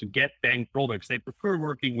might be able to get bank products. They prefer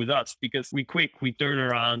working with us because we turn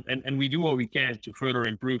around and we do what we can to further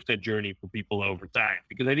improve that journey for people over time.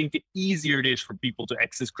 Because I think the easier it is for people to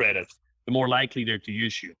access credit, the more likely they're to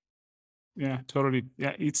use you. Yeah, totally.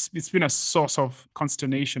 Yeah, it's been a source of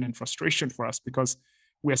consternation and frustration for us because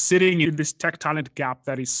we're sitting in this tech talent gap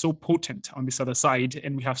that is so potent on this other side,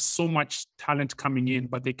 and we have so much talent coming in,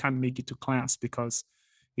 but they can't make it to class because,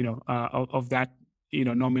 of that,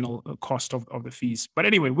 nominal cost of the fees. But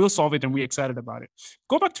anyway, we'll solve it, and we're excited about it.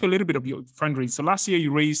 Go back to a little bit of your fundraising. So last year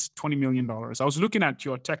you raised $20 million. I was looking at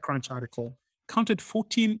your TechCrunch article, counted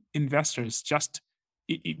 14 investors just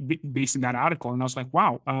based in that article, and I was like,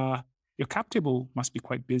 wow. Your cap table must be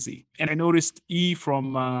quite busy. And I noticed E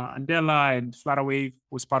from Andela and Flutterwave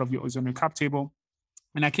was was on your cap table.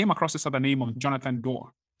 And I came across this other name of Jonathan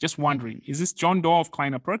Dorr. Just wondering, is this John Dorr of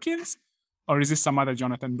Kleiner Perkins, or is this some other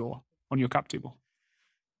Jonathan Dorr on your cap table?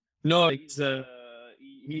 No,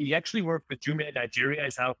 he actually worked with Jumia Nigeria.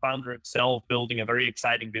 He's now founder himself, building a very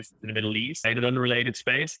exciting business in the Middle East, in an unrelated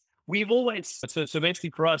space. We've always, so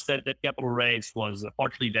basically for us, that capital raise was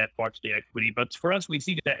partially debt, partially equity. But for us, we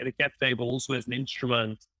see the cap table also as an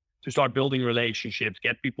instrument to start building relationships,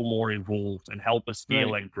 get people more involved, and help us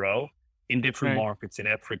scale and grow in different markets in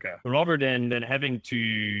Africa. Rather than having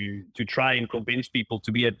to try and convince people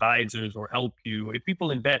to be advisors or help you, if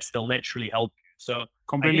people invest, they'll naturally help you. So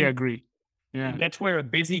completely agree. Yeah, that's where a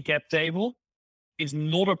busy cap table is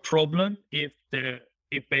not a problem if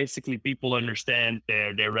basically people understand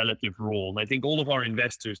their relative role. And I think all of our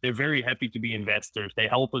investors, they're very happy to be investors. They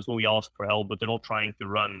help us when we ask for help, but they're not trying to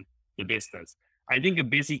run the business. I think a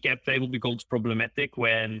busy cap table becomes problematic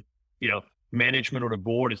when, management or the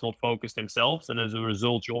board is not focused themselves. And as a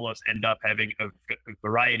result, you almost end up having a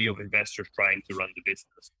variety of investors trying to run the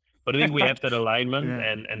business. But I think we have that alignment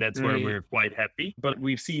and that's where we're quite happy. But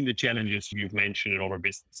we've seen the challenges you've mentioned in other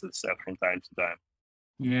businesses from time to time.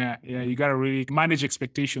 Yeah. You got to really manage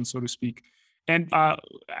expectations, so to speak. And I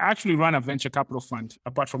actually run a venture capital fund.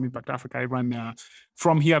 Apart from Impact Africa, I run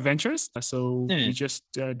From Here Ventures. So we just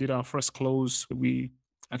did our first close. We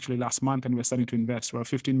actually last month, and we're starting to invest. We're a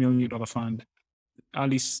 $15 million fund,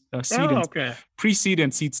 early seed, pre-seed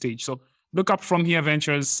and seed stage. So look up From Here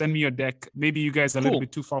Ventures. Send me your deck. Maybe you guys are a little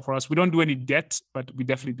bit too far for us. We don't do any debt, but we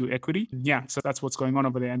definitely do equity. Yeah, so that's what's going on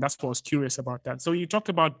over there, and that's what I was curious about that. So you talked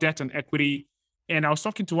about debt and equity. And I was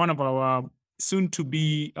talking to one of our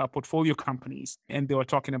soon-to-be portfolio companies, and they were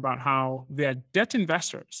talking about how their debt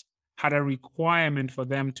investors had a requirement for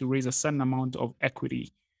them to raise a certain amount of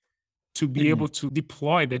equity to be able to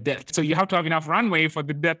deploy the debt. So you have to have enough runway for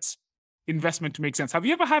the debt investment to make sense. Have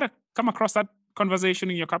you ever come across that conversation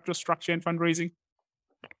in your capital structure and fundraising?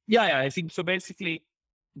 Yeah, I think so. Basically,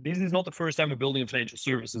 this is not the first time we're building a financial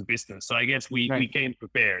services business. So I guess we came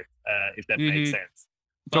prepared, if that makes sense.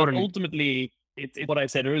 But ultimately, it's what I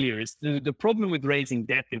said earlier, is the problem with raising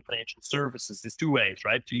debt in financial services is two ways,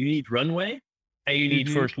 right? So you need runway and you need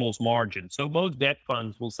first loss margin. So most debt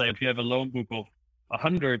funds will say, if you have a loan book of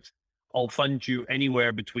 100, I'll fund you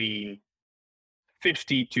anywhere between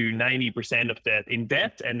 50 to 90% of that in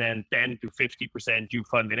debt, and then 10 to 50% you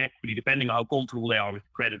fund in equity, depending on how comfortable they are with the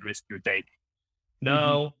credit risk you're taking.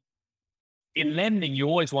 Now, in lending, you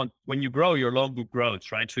always want, when you grow, your loan book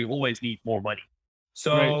grows, right? So you always need more money.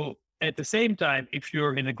 So at the same time, if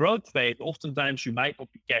you're in a growth phase, oftentimes you might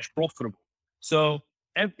not be cash profitable. So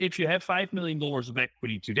if you have $5 million of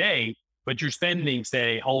equity today, but you're spending,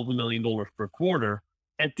 say, $500,000 per quarter,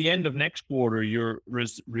 at the end of next quarter, your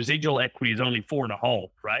residual equity is only 4.5,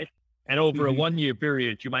 right? And over a 1 year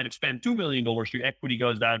period, you might have spent $2 million. Your equity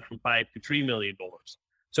goes down from $5 to $3 million.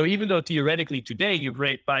 So even though theoretically today you've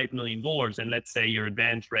raised $5 million and let's say your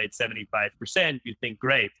advance rate 75%, you think,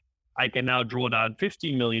 great, I can now draw down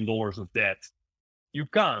 $15 million of debt. You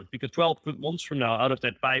can't, because 12 months from now, out of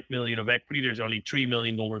that 5 million of equity, there's only $3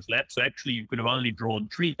 million left. So actually you could have only drawn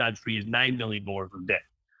 3 times 3 is $9 million of debt.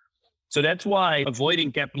 So that's why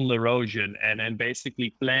avoiding capital erosion and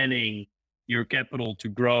basically planning your capital to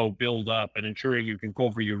grow, build up, and ensuring you can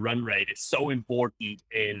cover your run rate is so important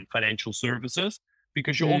in financial services,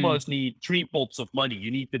 because you almost need 3 pots of money.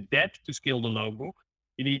 You need the debt to scale the loan book.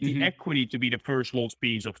 You need the equity to be the first loss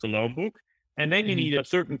piece of the loan book. And then you need a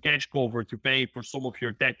certain cash cover to pay for some of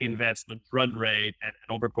your tech investment, run rate, and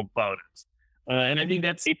other components. And I think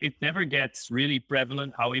it never gets really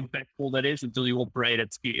prevalent how impactful that is until you operate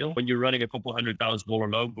at scale. When you're running a couple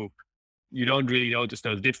 $100,000 loan book, you don't really notice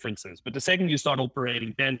those differences. But the second you start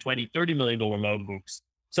operating 10, 20, $30 million loan books,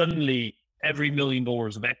 suddenly every $1 million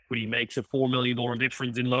of equity makes a $4 million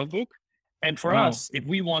difference in loan book. And for us, if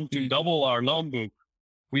we want to double our loan book,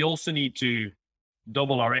 we also need to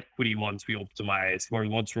double our equity once we optimize or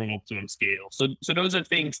once we're on optimum scale. So those are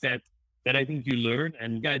things that I think you learn.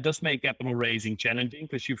 And yeah, it does make capital raising challenging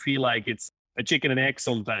because you feel like it's a chicken and egg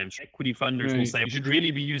sometimes. Equity funders will say, you should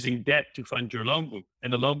really be using debt to fund your loan book.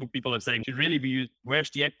 And the loan book people are saying, you should really be where's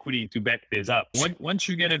the equity to back this up? Once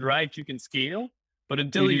you get it right, you can scale. But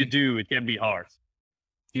until you do, it can be hard.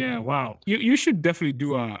 Yeah, wow. You should definitely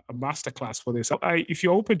do a masterclass for this. If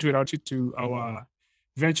you're open to it, I'll shoot to our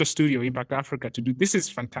venture studio, Impact Africa, to do this. Is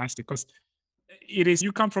fantastic because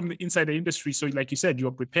you come from the inside the industry. So like you said,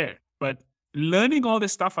 you're prepared, but learning all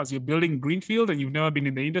this stuff as you're building greenfield and you've never been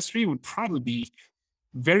in the industry would probably be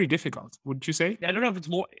very difficult, wouldn't you say? I don't know if it's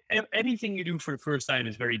more, anything you do for the first time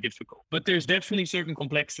is very difficult, but there's definitely certain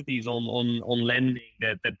complexities on lending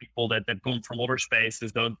that people that come from other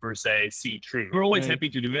spaces don't per se see through. We're always happy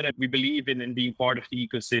to do it. We believe in being part of the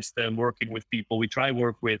ecosystem, working with people. We try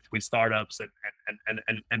work with startups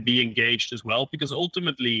and be engaged as well, because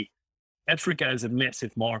ultimately Africa is a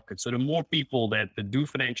massive market. So the more people that do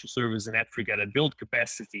financial service in Africa, that build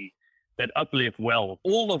capacity, that uplift well,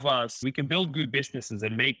 all of us, we can build good businesses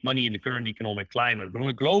and make money in the current economic climate. But on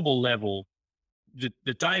a global level,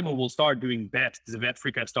 the time we will start doing best is if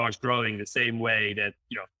Africa starts growing the same way that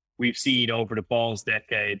we've seen over the past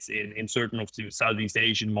decades in certain of the Southeast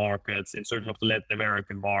Asian markets, in certain of the Latin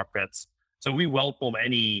American markets. So we welcome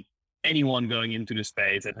anyone going into the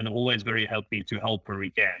space and always very happy to help where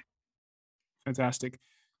we can. Fantastic.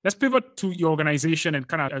 Let's pivot to your organization and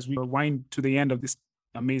kind of as we wind to the end of this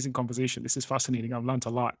amazing conversation. This is fascinating. I've learned a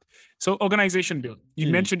lot. So organization build.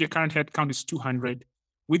 You mentioned your current headcount is 200.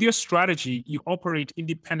 With your strategy, you operate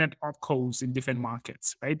independent opcos in different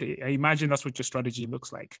markets, right? I imagine that's what your strategy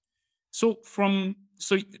looks like. So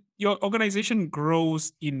your organization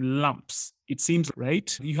grows in lumps, it seems,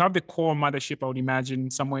 right? You have the core mothership, I would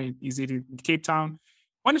imagine, somewhere, is it in Cape Town?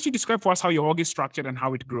 Why don't you describe for us how your org is structured and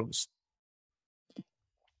how it grows?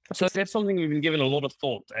 So that's something we've been given a lot of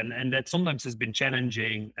thought, and that sometimes has been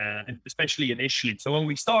challenging, especially initially. So when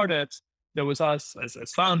we started, there was us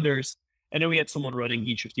as founders, and then we had someone running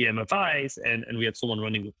each of the MFIs, and we had someone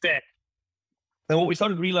running the tech. And what we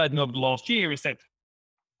started realizing over the last year is that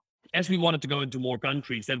as we wanted to go into more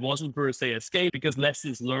countries, that wasn't per se a scale, because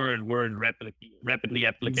lessons learned weren't rapidly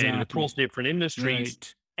applicated across different industries.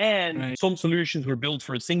 And some solutions were built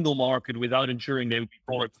for a single market without ensuring they would be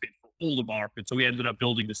product fit for all the markets. So we ended up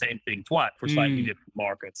building the same thing twice for slightly different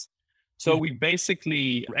markets. So we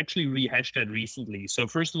basically actually rehashed that recently. So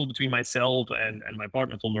first of all, between myself and my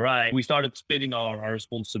partner, Tom Marai, we started splitting our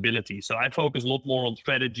responsibility. So I focus a lot more on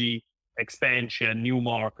strategy, expansion, new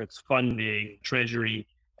markets, funding, treasury,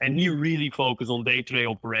 and you really focus on day-to-day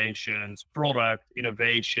operations, product,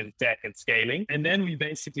 innovation, tech, and scaling. And then we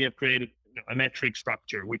basically have created a metric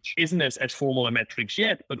structure, which isn't as formal a metrics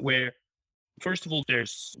yet, but where, first of all,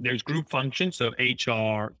 there's group functions, so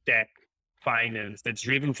HR, tech, finance, that's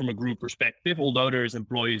driven from a group perspective, although there's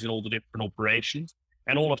employees in all the different operations,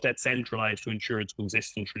 and all of that centralized to ensure it's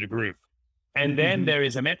consistent through the group. And then there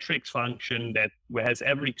is a metrics function that has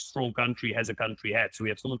every strong country has a country head. So we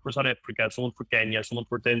have someone for South Africa, someone for Kenya, someone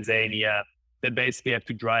for Tanzania, that basically have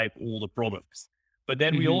to drive all the products. But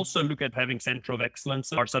then we also look at having center of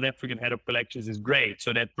excellence. Our South African head of collections is great.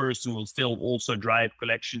 So that person will still also drive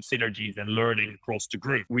collection synergies and learning across the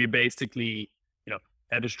group. We basically,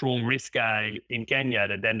 have a strong risk guy in Kenya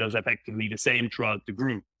that then does effectively the same throughout the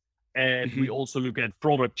group. And we also look at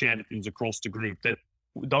product champions across the group that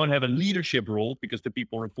don't have a leadership role because the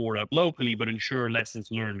people report up locally, but ensure lessons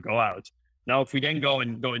learned go out. Now, if we then go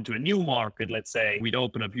into a new market, let's say we'd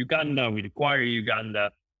open up Uganda, we'd acquire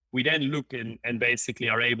Uganda, we then look and basically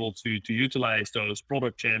are able to utilize those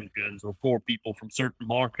product champions or core people from certain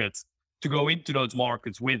markets to go into those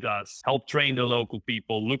markets with us, help train the local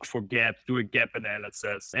people, look for gaps, do a gap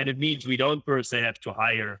analysis. And it means we don't per se have to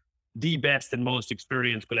hire the best and most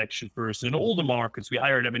experienced collection person in all the markets. We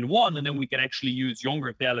hire them in one, and then we can actually use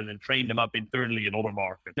younger talent and train them up internally in other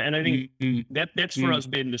markets. And I think that's for us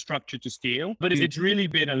been the structure to scale. But it's really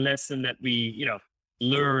been a lesson that we,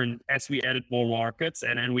 learn as we added more markets,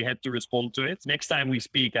 and then we had to respond to it. Next time we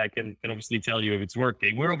speak, I can obviously tell you if it's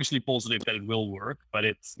working. We're obviously positive that it will work, but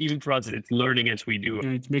it's even for us, it's learning as we do.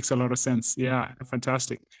 Yeah, it makes a lot of sense. Yeah,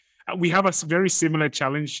 fantastic. We have a very similar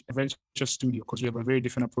challenge at Venture Studio because we have a very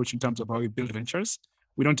different approach in terms of how we build ventures.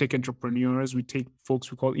 We don't take entrepreneurs. We take folks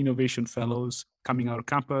we call innovation fellows coming out of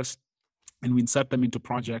campus, and we insert them into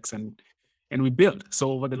projects and we build.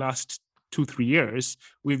 So over the last 2-3 years,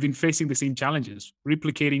 we've been facing the same challenges,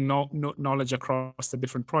 replicating knowledge across the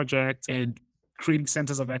different projects and creating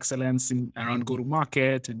centers of excellence around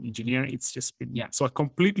go-to-market and engineering. It's just been, so I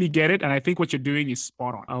completely get it. And I think what you're doing is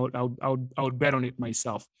spot on. I would bet on it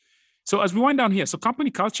myself. So as we wind down here, so company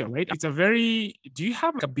culture, right? Do you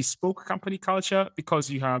have a bespoke company culture because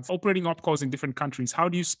you have operating opcos in different countries? How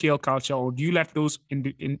do you scale culture, or do you let those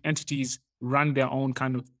entities run their own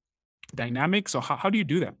kind of dynamics, or how do you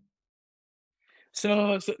do that?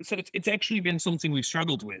 So it's actually been something we've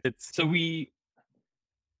struggled with.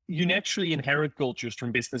 You naturally inherit cultures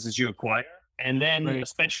from businesses you acquire. And then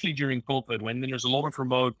especially during COVID, when there's a lot of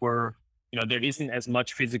remote where, there isn't as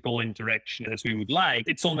much physical interaction as we would like,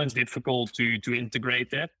 it's sometimes difficult to integrate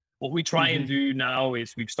that. What we try and do now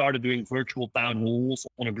is we've started doing virtual town halls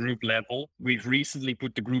on a group level. We've recently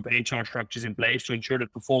put the group HR structures in place to ensure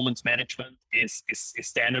that performance management is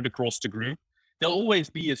standard across the group. There'll always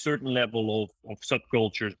be a certain level of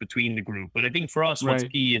subcultures between the group. But I think for us, what's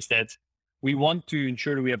key is that we want to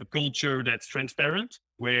ensure that we have a culture that's transparent,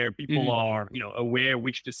 where people are, aware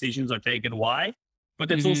which decisions are taken, why, but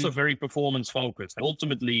that's also very performance focused.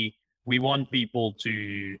 Ultimately, we want people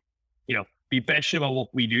to, be passionate about what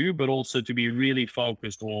we do, but also to be really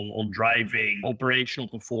focused on driving operational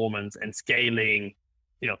performance and scaling,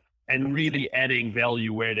 and really adding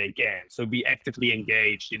value where they can. So be actively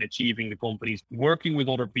engaged in achieving the company's, working with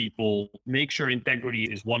other people, make sure integrity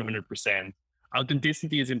is 100%.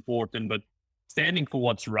 Authenticity is important, but standing for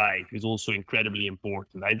what's right is also incredibly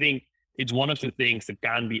important. I think it's one of the things that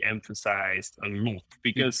can be emphasized a lot,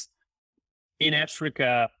 because in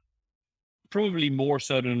Africa, probably more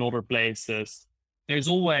so than in other places, there's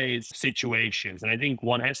always situations. And I think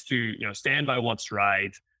one has to, stand by what's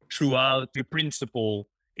right throughout the principle.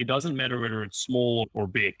 It doesn't matter whether it's small or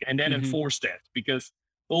big, and then enforce that, because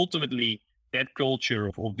ultimately that culture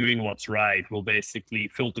of doing what's right will basically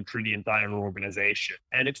filter through the entire organization.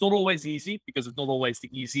 And it's not always easy, because it's not always the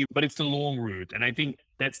easy, but it's the long route. And I think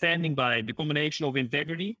that standing by the combination of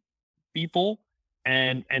integrity, people,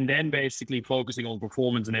 and then basically focusing on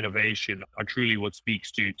performance and innovation are truly what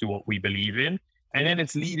speaks to what we believe in. And then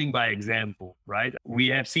it's leading by example, right? We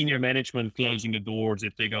have senior management closing the doors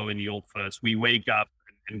if they go in the office. We wake up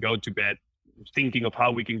and go to bed thinking of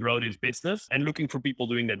how we can grow this business and looking for people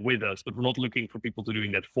doing that with us, but we're not looking for people to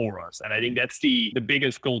doing that for us. And I think that's the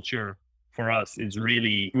biggest culture for us, is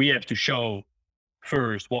really, we have to show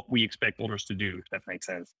first what we expect others to do, if that makes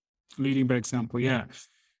sense. Leading by example. Yeah.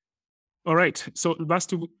 All right. So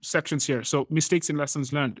last two sections here. So mistakes and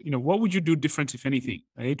lessons learned. What would you do different, if anything,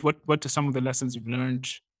 right? What are some of the lessons you've learned,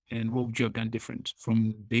 and what would you have done different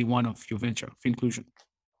from day one of your venture, Finclusion?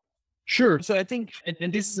 Sure. So I think,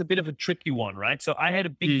 and this is a bit of a tricky one, right? So I had a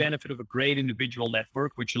big benefit of a great individual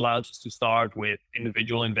network, which allows us to start with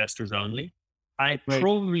individual investors only. I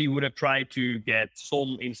probably would have tried to get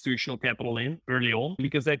some institutional capital in early on,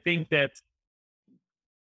 because I think that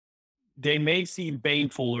they may seem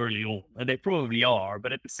painful early on, and they probably are.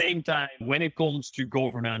 But at the same time, when it comes to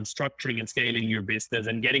governance, structuring and scaling your business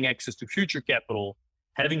and getting access to future capital,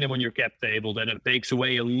 having them on your cap table, then it takes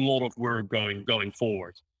away a lot of work going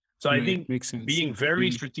forward. So I think being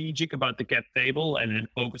very strategic about the cap table and then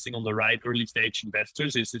focusing on the right early stage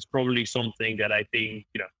investors is probably something that I think,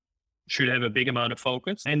 should have a big amount of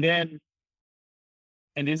focus. And then,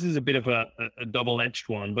 and this is a bit of a double-edged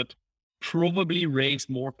one, but probably raise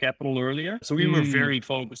more capital earlier. So we were very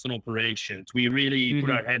focused on operations. We really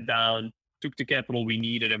put our head down, took the capital we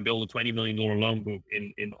needed, and built a $20 million loan book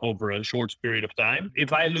in over a short period of time.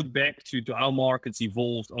 If I look back to how markets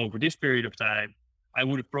evolved over this period of time, I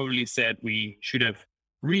would have probably said we should have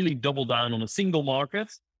really doubled down on a single market,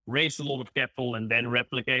 raised a lot of capital, and then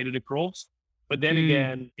replicated across. But then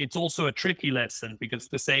again, it's also a tricky lesson because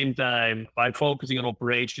at the same time, by focusing on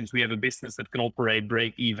operations, we have a business that can operate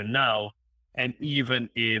break even now. And even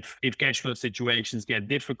if cash flow situations get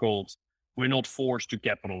difficult, we're not forced to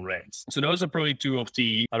capital raise. So those are probably two of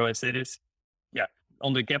the, how do I say this? Yeah,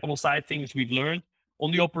 on the capital side, things we've learned. On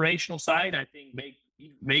the operational side, I think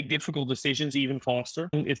make difficult decisions even faster.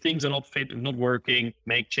 If things are not fit and not working,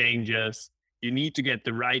 make changes. You need to get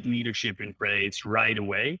the right leadership in place right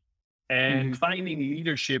away. And finding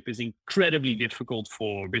leadership is incredibly difficult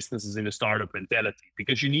for businesses in a startup mentality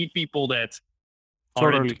because you need people that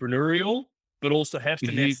are entrepreneurial, but also have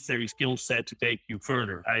the necessary skill set to take you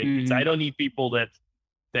further. I don't need people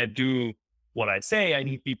that do what I say. I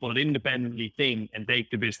need people that independently think and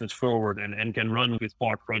take the business forward and can run with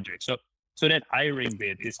part projects. So that hiring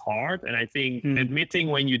bit is hard. And I think admitting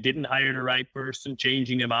when you didn't hire the right person,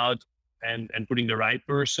 changing them out and putting the right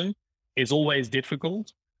person is always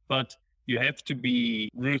difficult. But you have to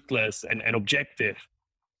be ruthless and objective,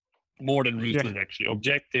 more than ruthless, actually,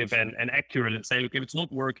 objective and accurate and say, look, if it's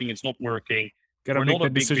not working, it's not working. Gotta make the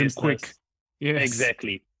decision quick. Yes.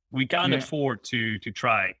 Exactly. We can't afford to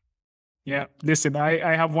try. Yeah. Listen,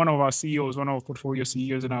 I have one of our CEOs, one of our portfolio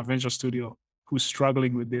CEOs in our venture studio who's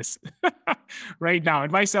struggling with this right now.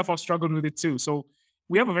 And myself, I've struggled with it too. So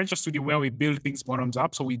we have a venture studio where we build things bottoms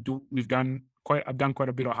up. So I've done quite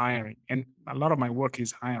a bit of hiring, and a lot of my work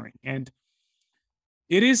is hiring. And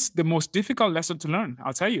it is the most difficult lesson to learn,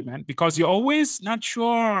 I'll tell you, man, because you're always not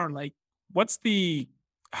sure, like,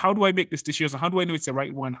 how do I make this decision? How do I know it's the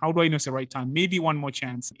right one? How do I know it's the right time? Maybe one more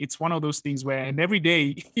chance. It's one of those things where, and every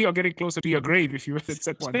day you're getting closer to your grave if you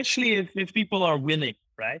set one. Especially if people are willing,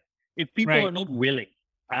 right? If people are not willing,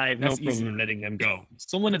 I have no problem letting them go.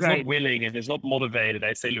 Someone that's not willing and is not motivated,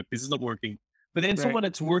 I say, look, this is not working. But then someone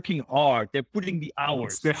that's working hard, they're putting the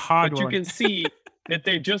hours. It's the hard one. You can see that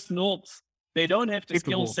they're just not, they don't have the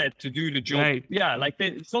skill set to do the job. Right. Yeah, like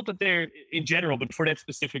it's not that they're in general, but for that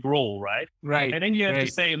specific role, right? Right. And then you have to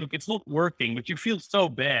say, look, it's not working, but you feel so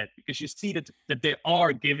bad because you see that they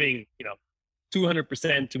are giving,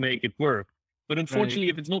 200% to make it work. But unfortunately,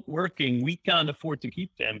 if it's not working, we can't afford to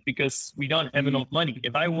keep them because we don't have enough money.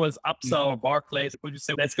 If I was Upsell or Barclays, I would just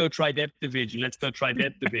say, let's go try that division. Let's go try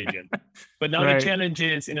that division. But now the challenge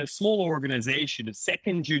is in a small organization, the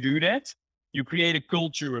second you do that, you create a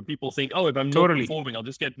culture where people think, oh, if I'm not performing, I'll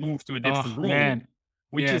just get moved to a different role,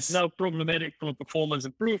 which is now problematic from a performance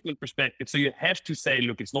improvement perspective. So you have to say,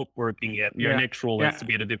 look, it's not working yet. Your next role has to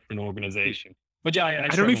be at a different organization. But I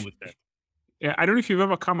struggle with that. Yeah, I don't know if you've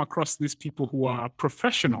ever come across these people who are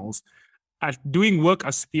professionals at doing work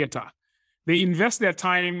as theater. They invest their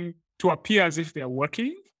time to appear as if they're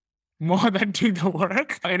working more than doing the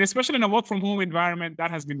work. And especially in a work from home environment,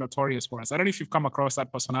 that has been notorious for us. I don't know if you've come across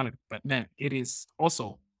that personality, but man, it is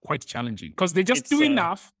also quite challenging because they just do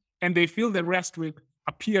enough and they feel the rest with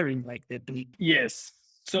appearing like they're doing. Yes.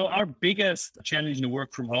 So our biggest challenge in the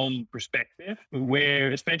work from home perspective,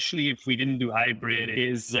 where especially if we didn't do hybrid,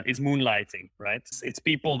 is moonlighting, right? It's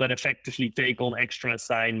people that effectively take on extra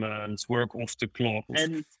assignments, work off the clock,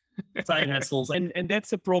 and side hustles. And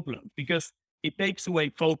that's a problem because it takes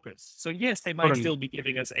away focus. So yes, they might still be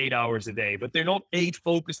giving us 8 hours a day, but they're not 8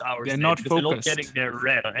 focused hours. They're not focused. They're not getting their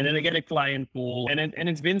rest. And then they get a client call. And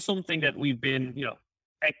it's been something that we've been,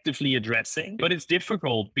 actively addressing, but it's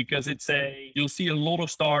difficult because you'll see a lot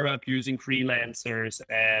of startup using freelancers.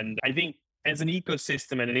 And I think as an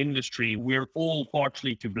ecosystem and an industry, we're all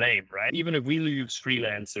partially to blame, right? Even if we use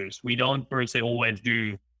freelancers, we don't per se always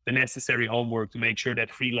do the necessary homework to make sure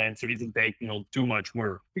that freelancer isn't taking on too much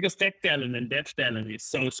work because tech talent and dev talent is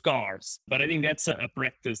so scarce. But I think that's a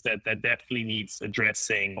practice that definitely needs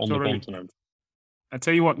addressing on the continent. I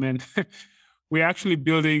tell you what, man. We're actually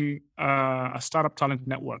building a startup talent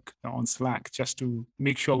network on Slack just to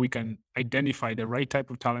make sure we can identify the right type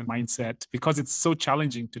of talent mindset because it's so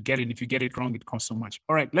challenging to get it. If you get it wrong, it costs so much.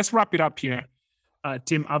 All right, let's wrap it up here.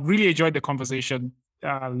 Tim, I've really enjoyed the conversation.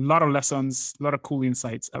 A lot of lessons, a lot of cool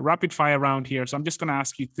insights. A rapid fire round here. So I'm just going to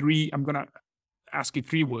ask you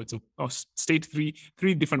three words or state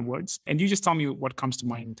three different words. And you just tell me what comes to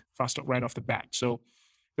mind first, right off the bat. So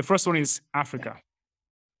the first one is Africa.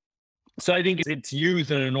 So I think it's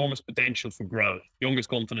youth and enormous potential for growth. Youngest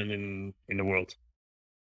continent in the world.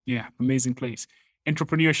 Yeah, amazing place.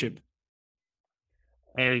 Entrepreneurship.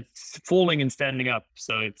 It's falling and standing up.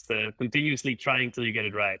 So it's continuously trying till you get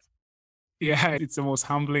it right. Yeah, it's the most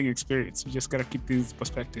humbling experience. You just got to keep this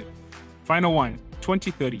perspective. Final one,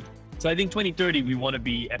 2030. So I think 2030, we want to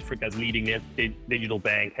be Africa's leading digital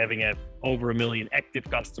bank, having over 1 million active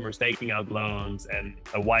customers taking out loans and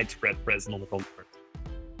a widespread presence on the continent.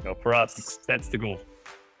 For us, that's the goal.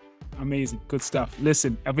 Amazing. Good stuff.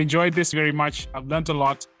 Listen, I've enjoyed this very much. I've learned a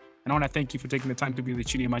lot. And I want to thank you for taking the time to be the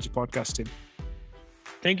Chini Magic podcast, Tim.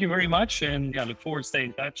 Thank you very much. And look forward to staying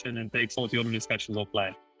in touch and then take some of the other discussions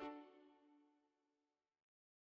offline.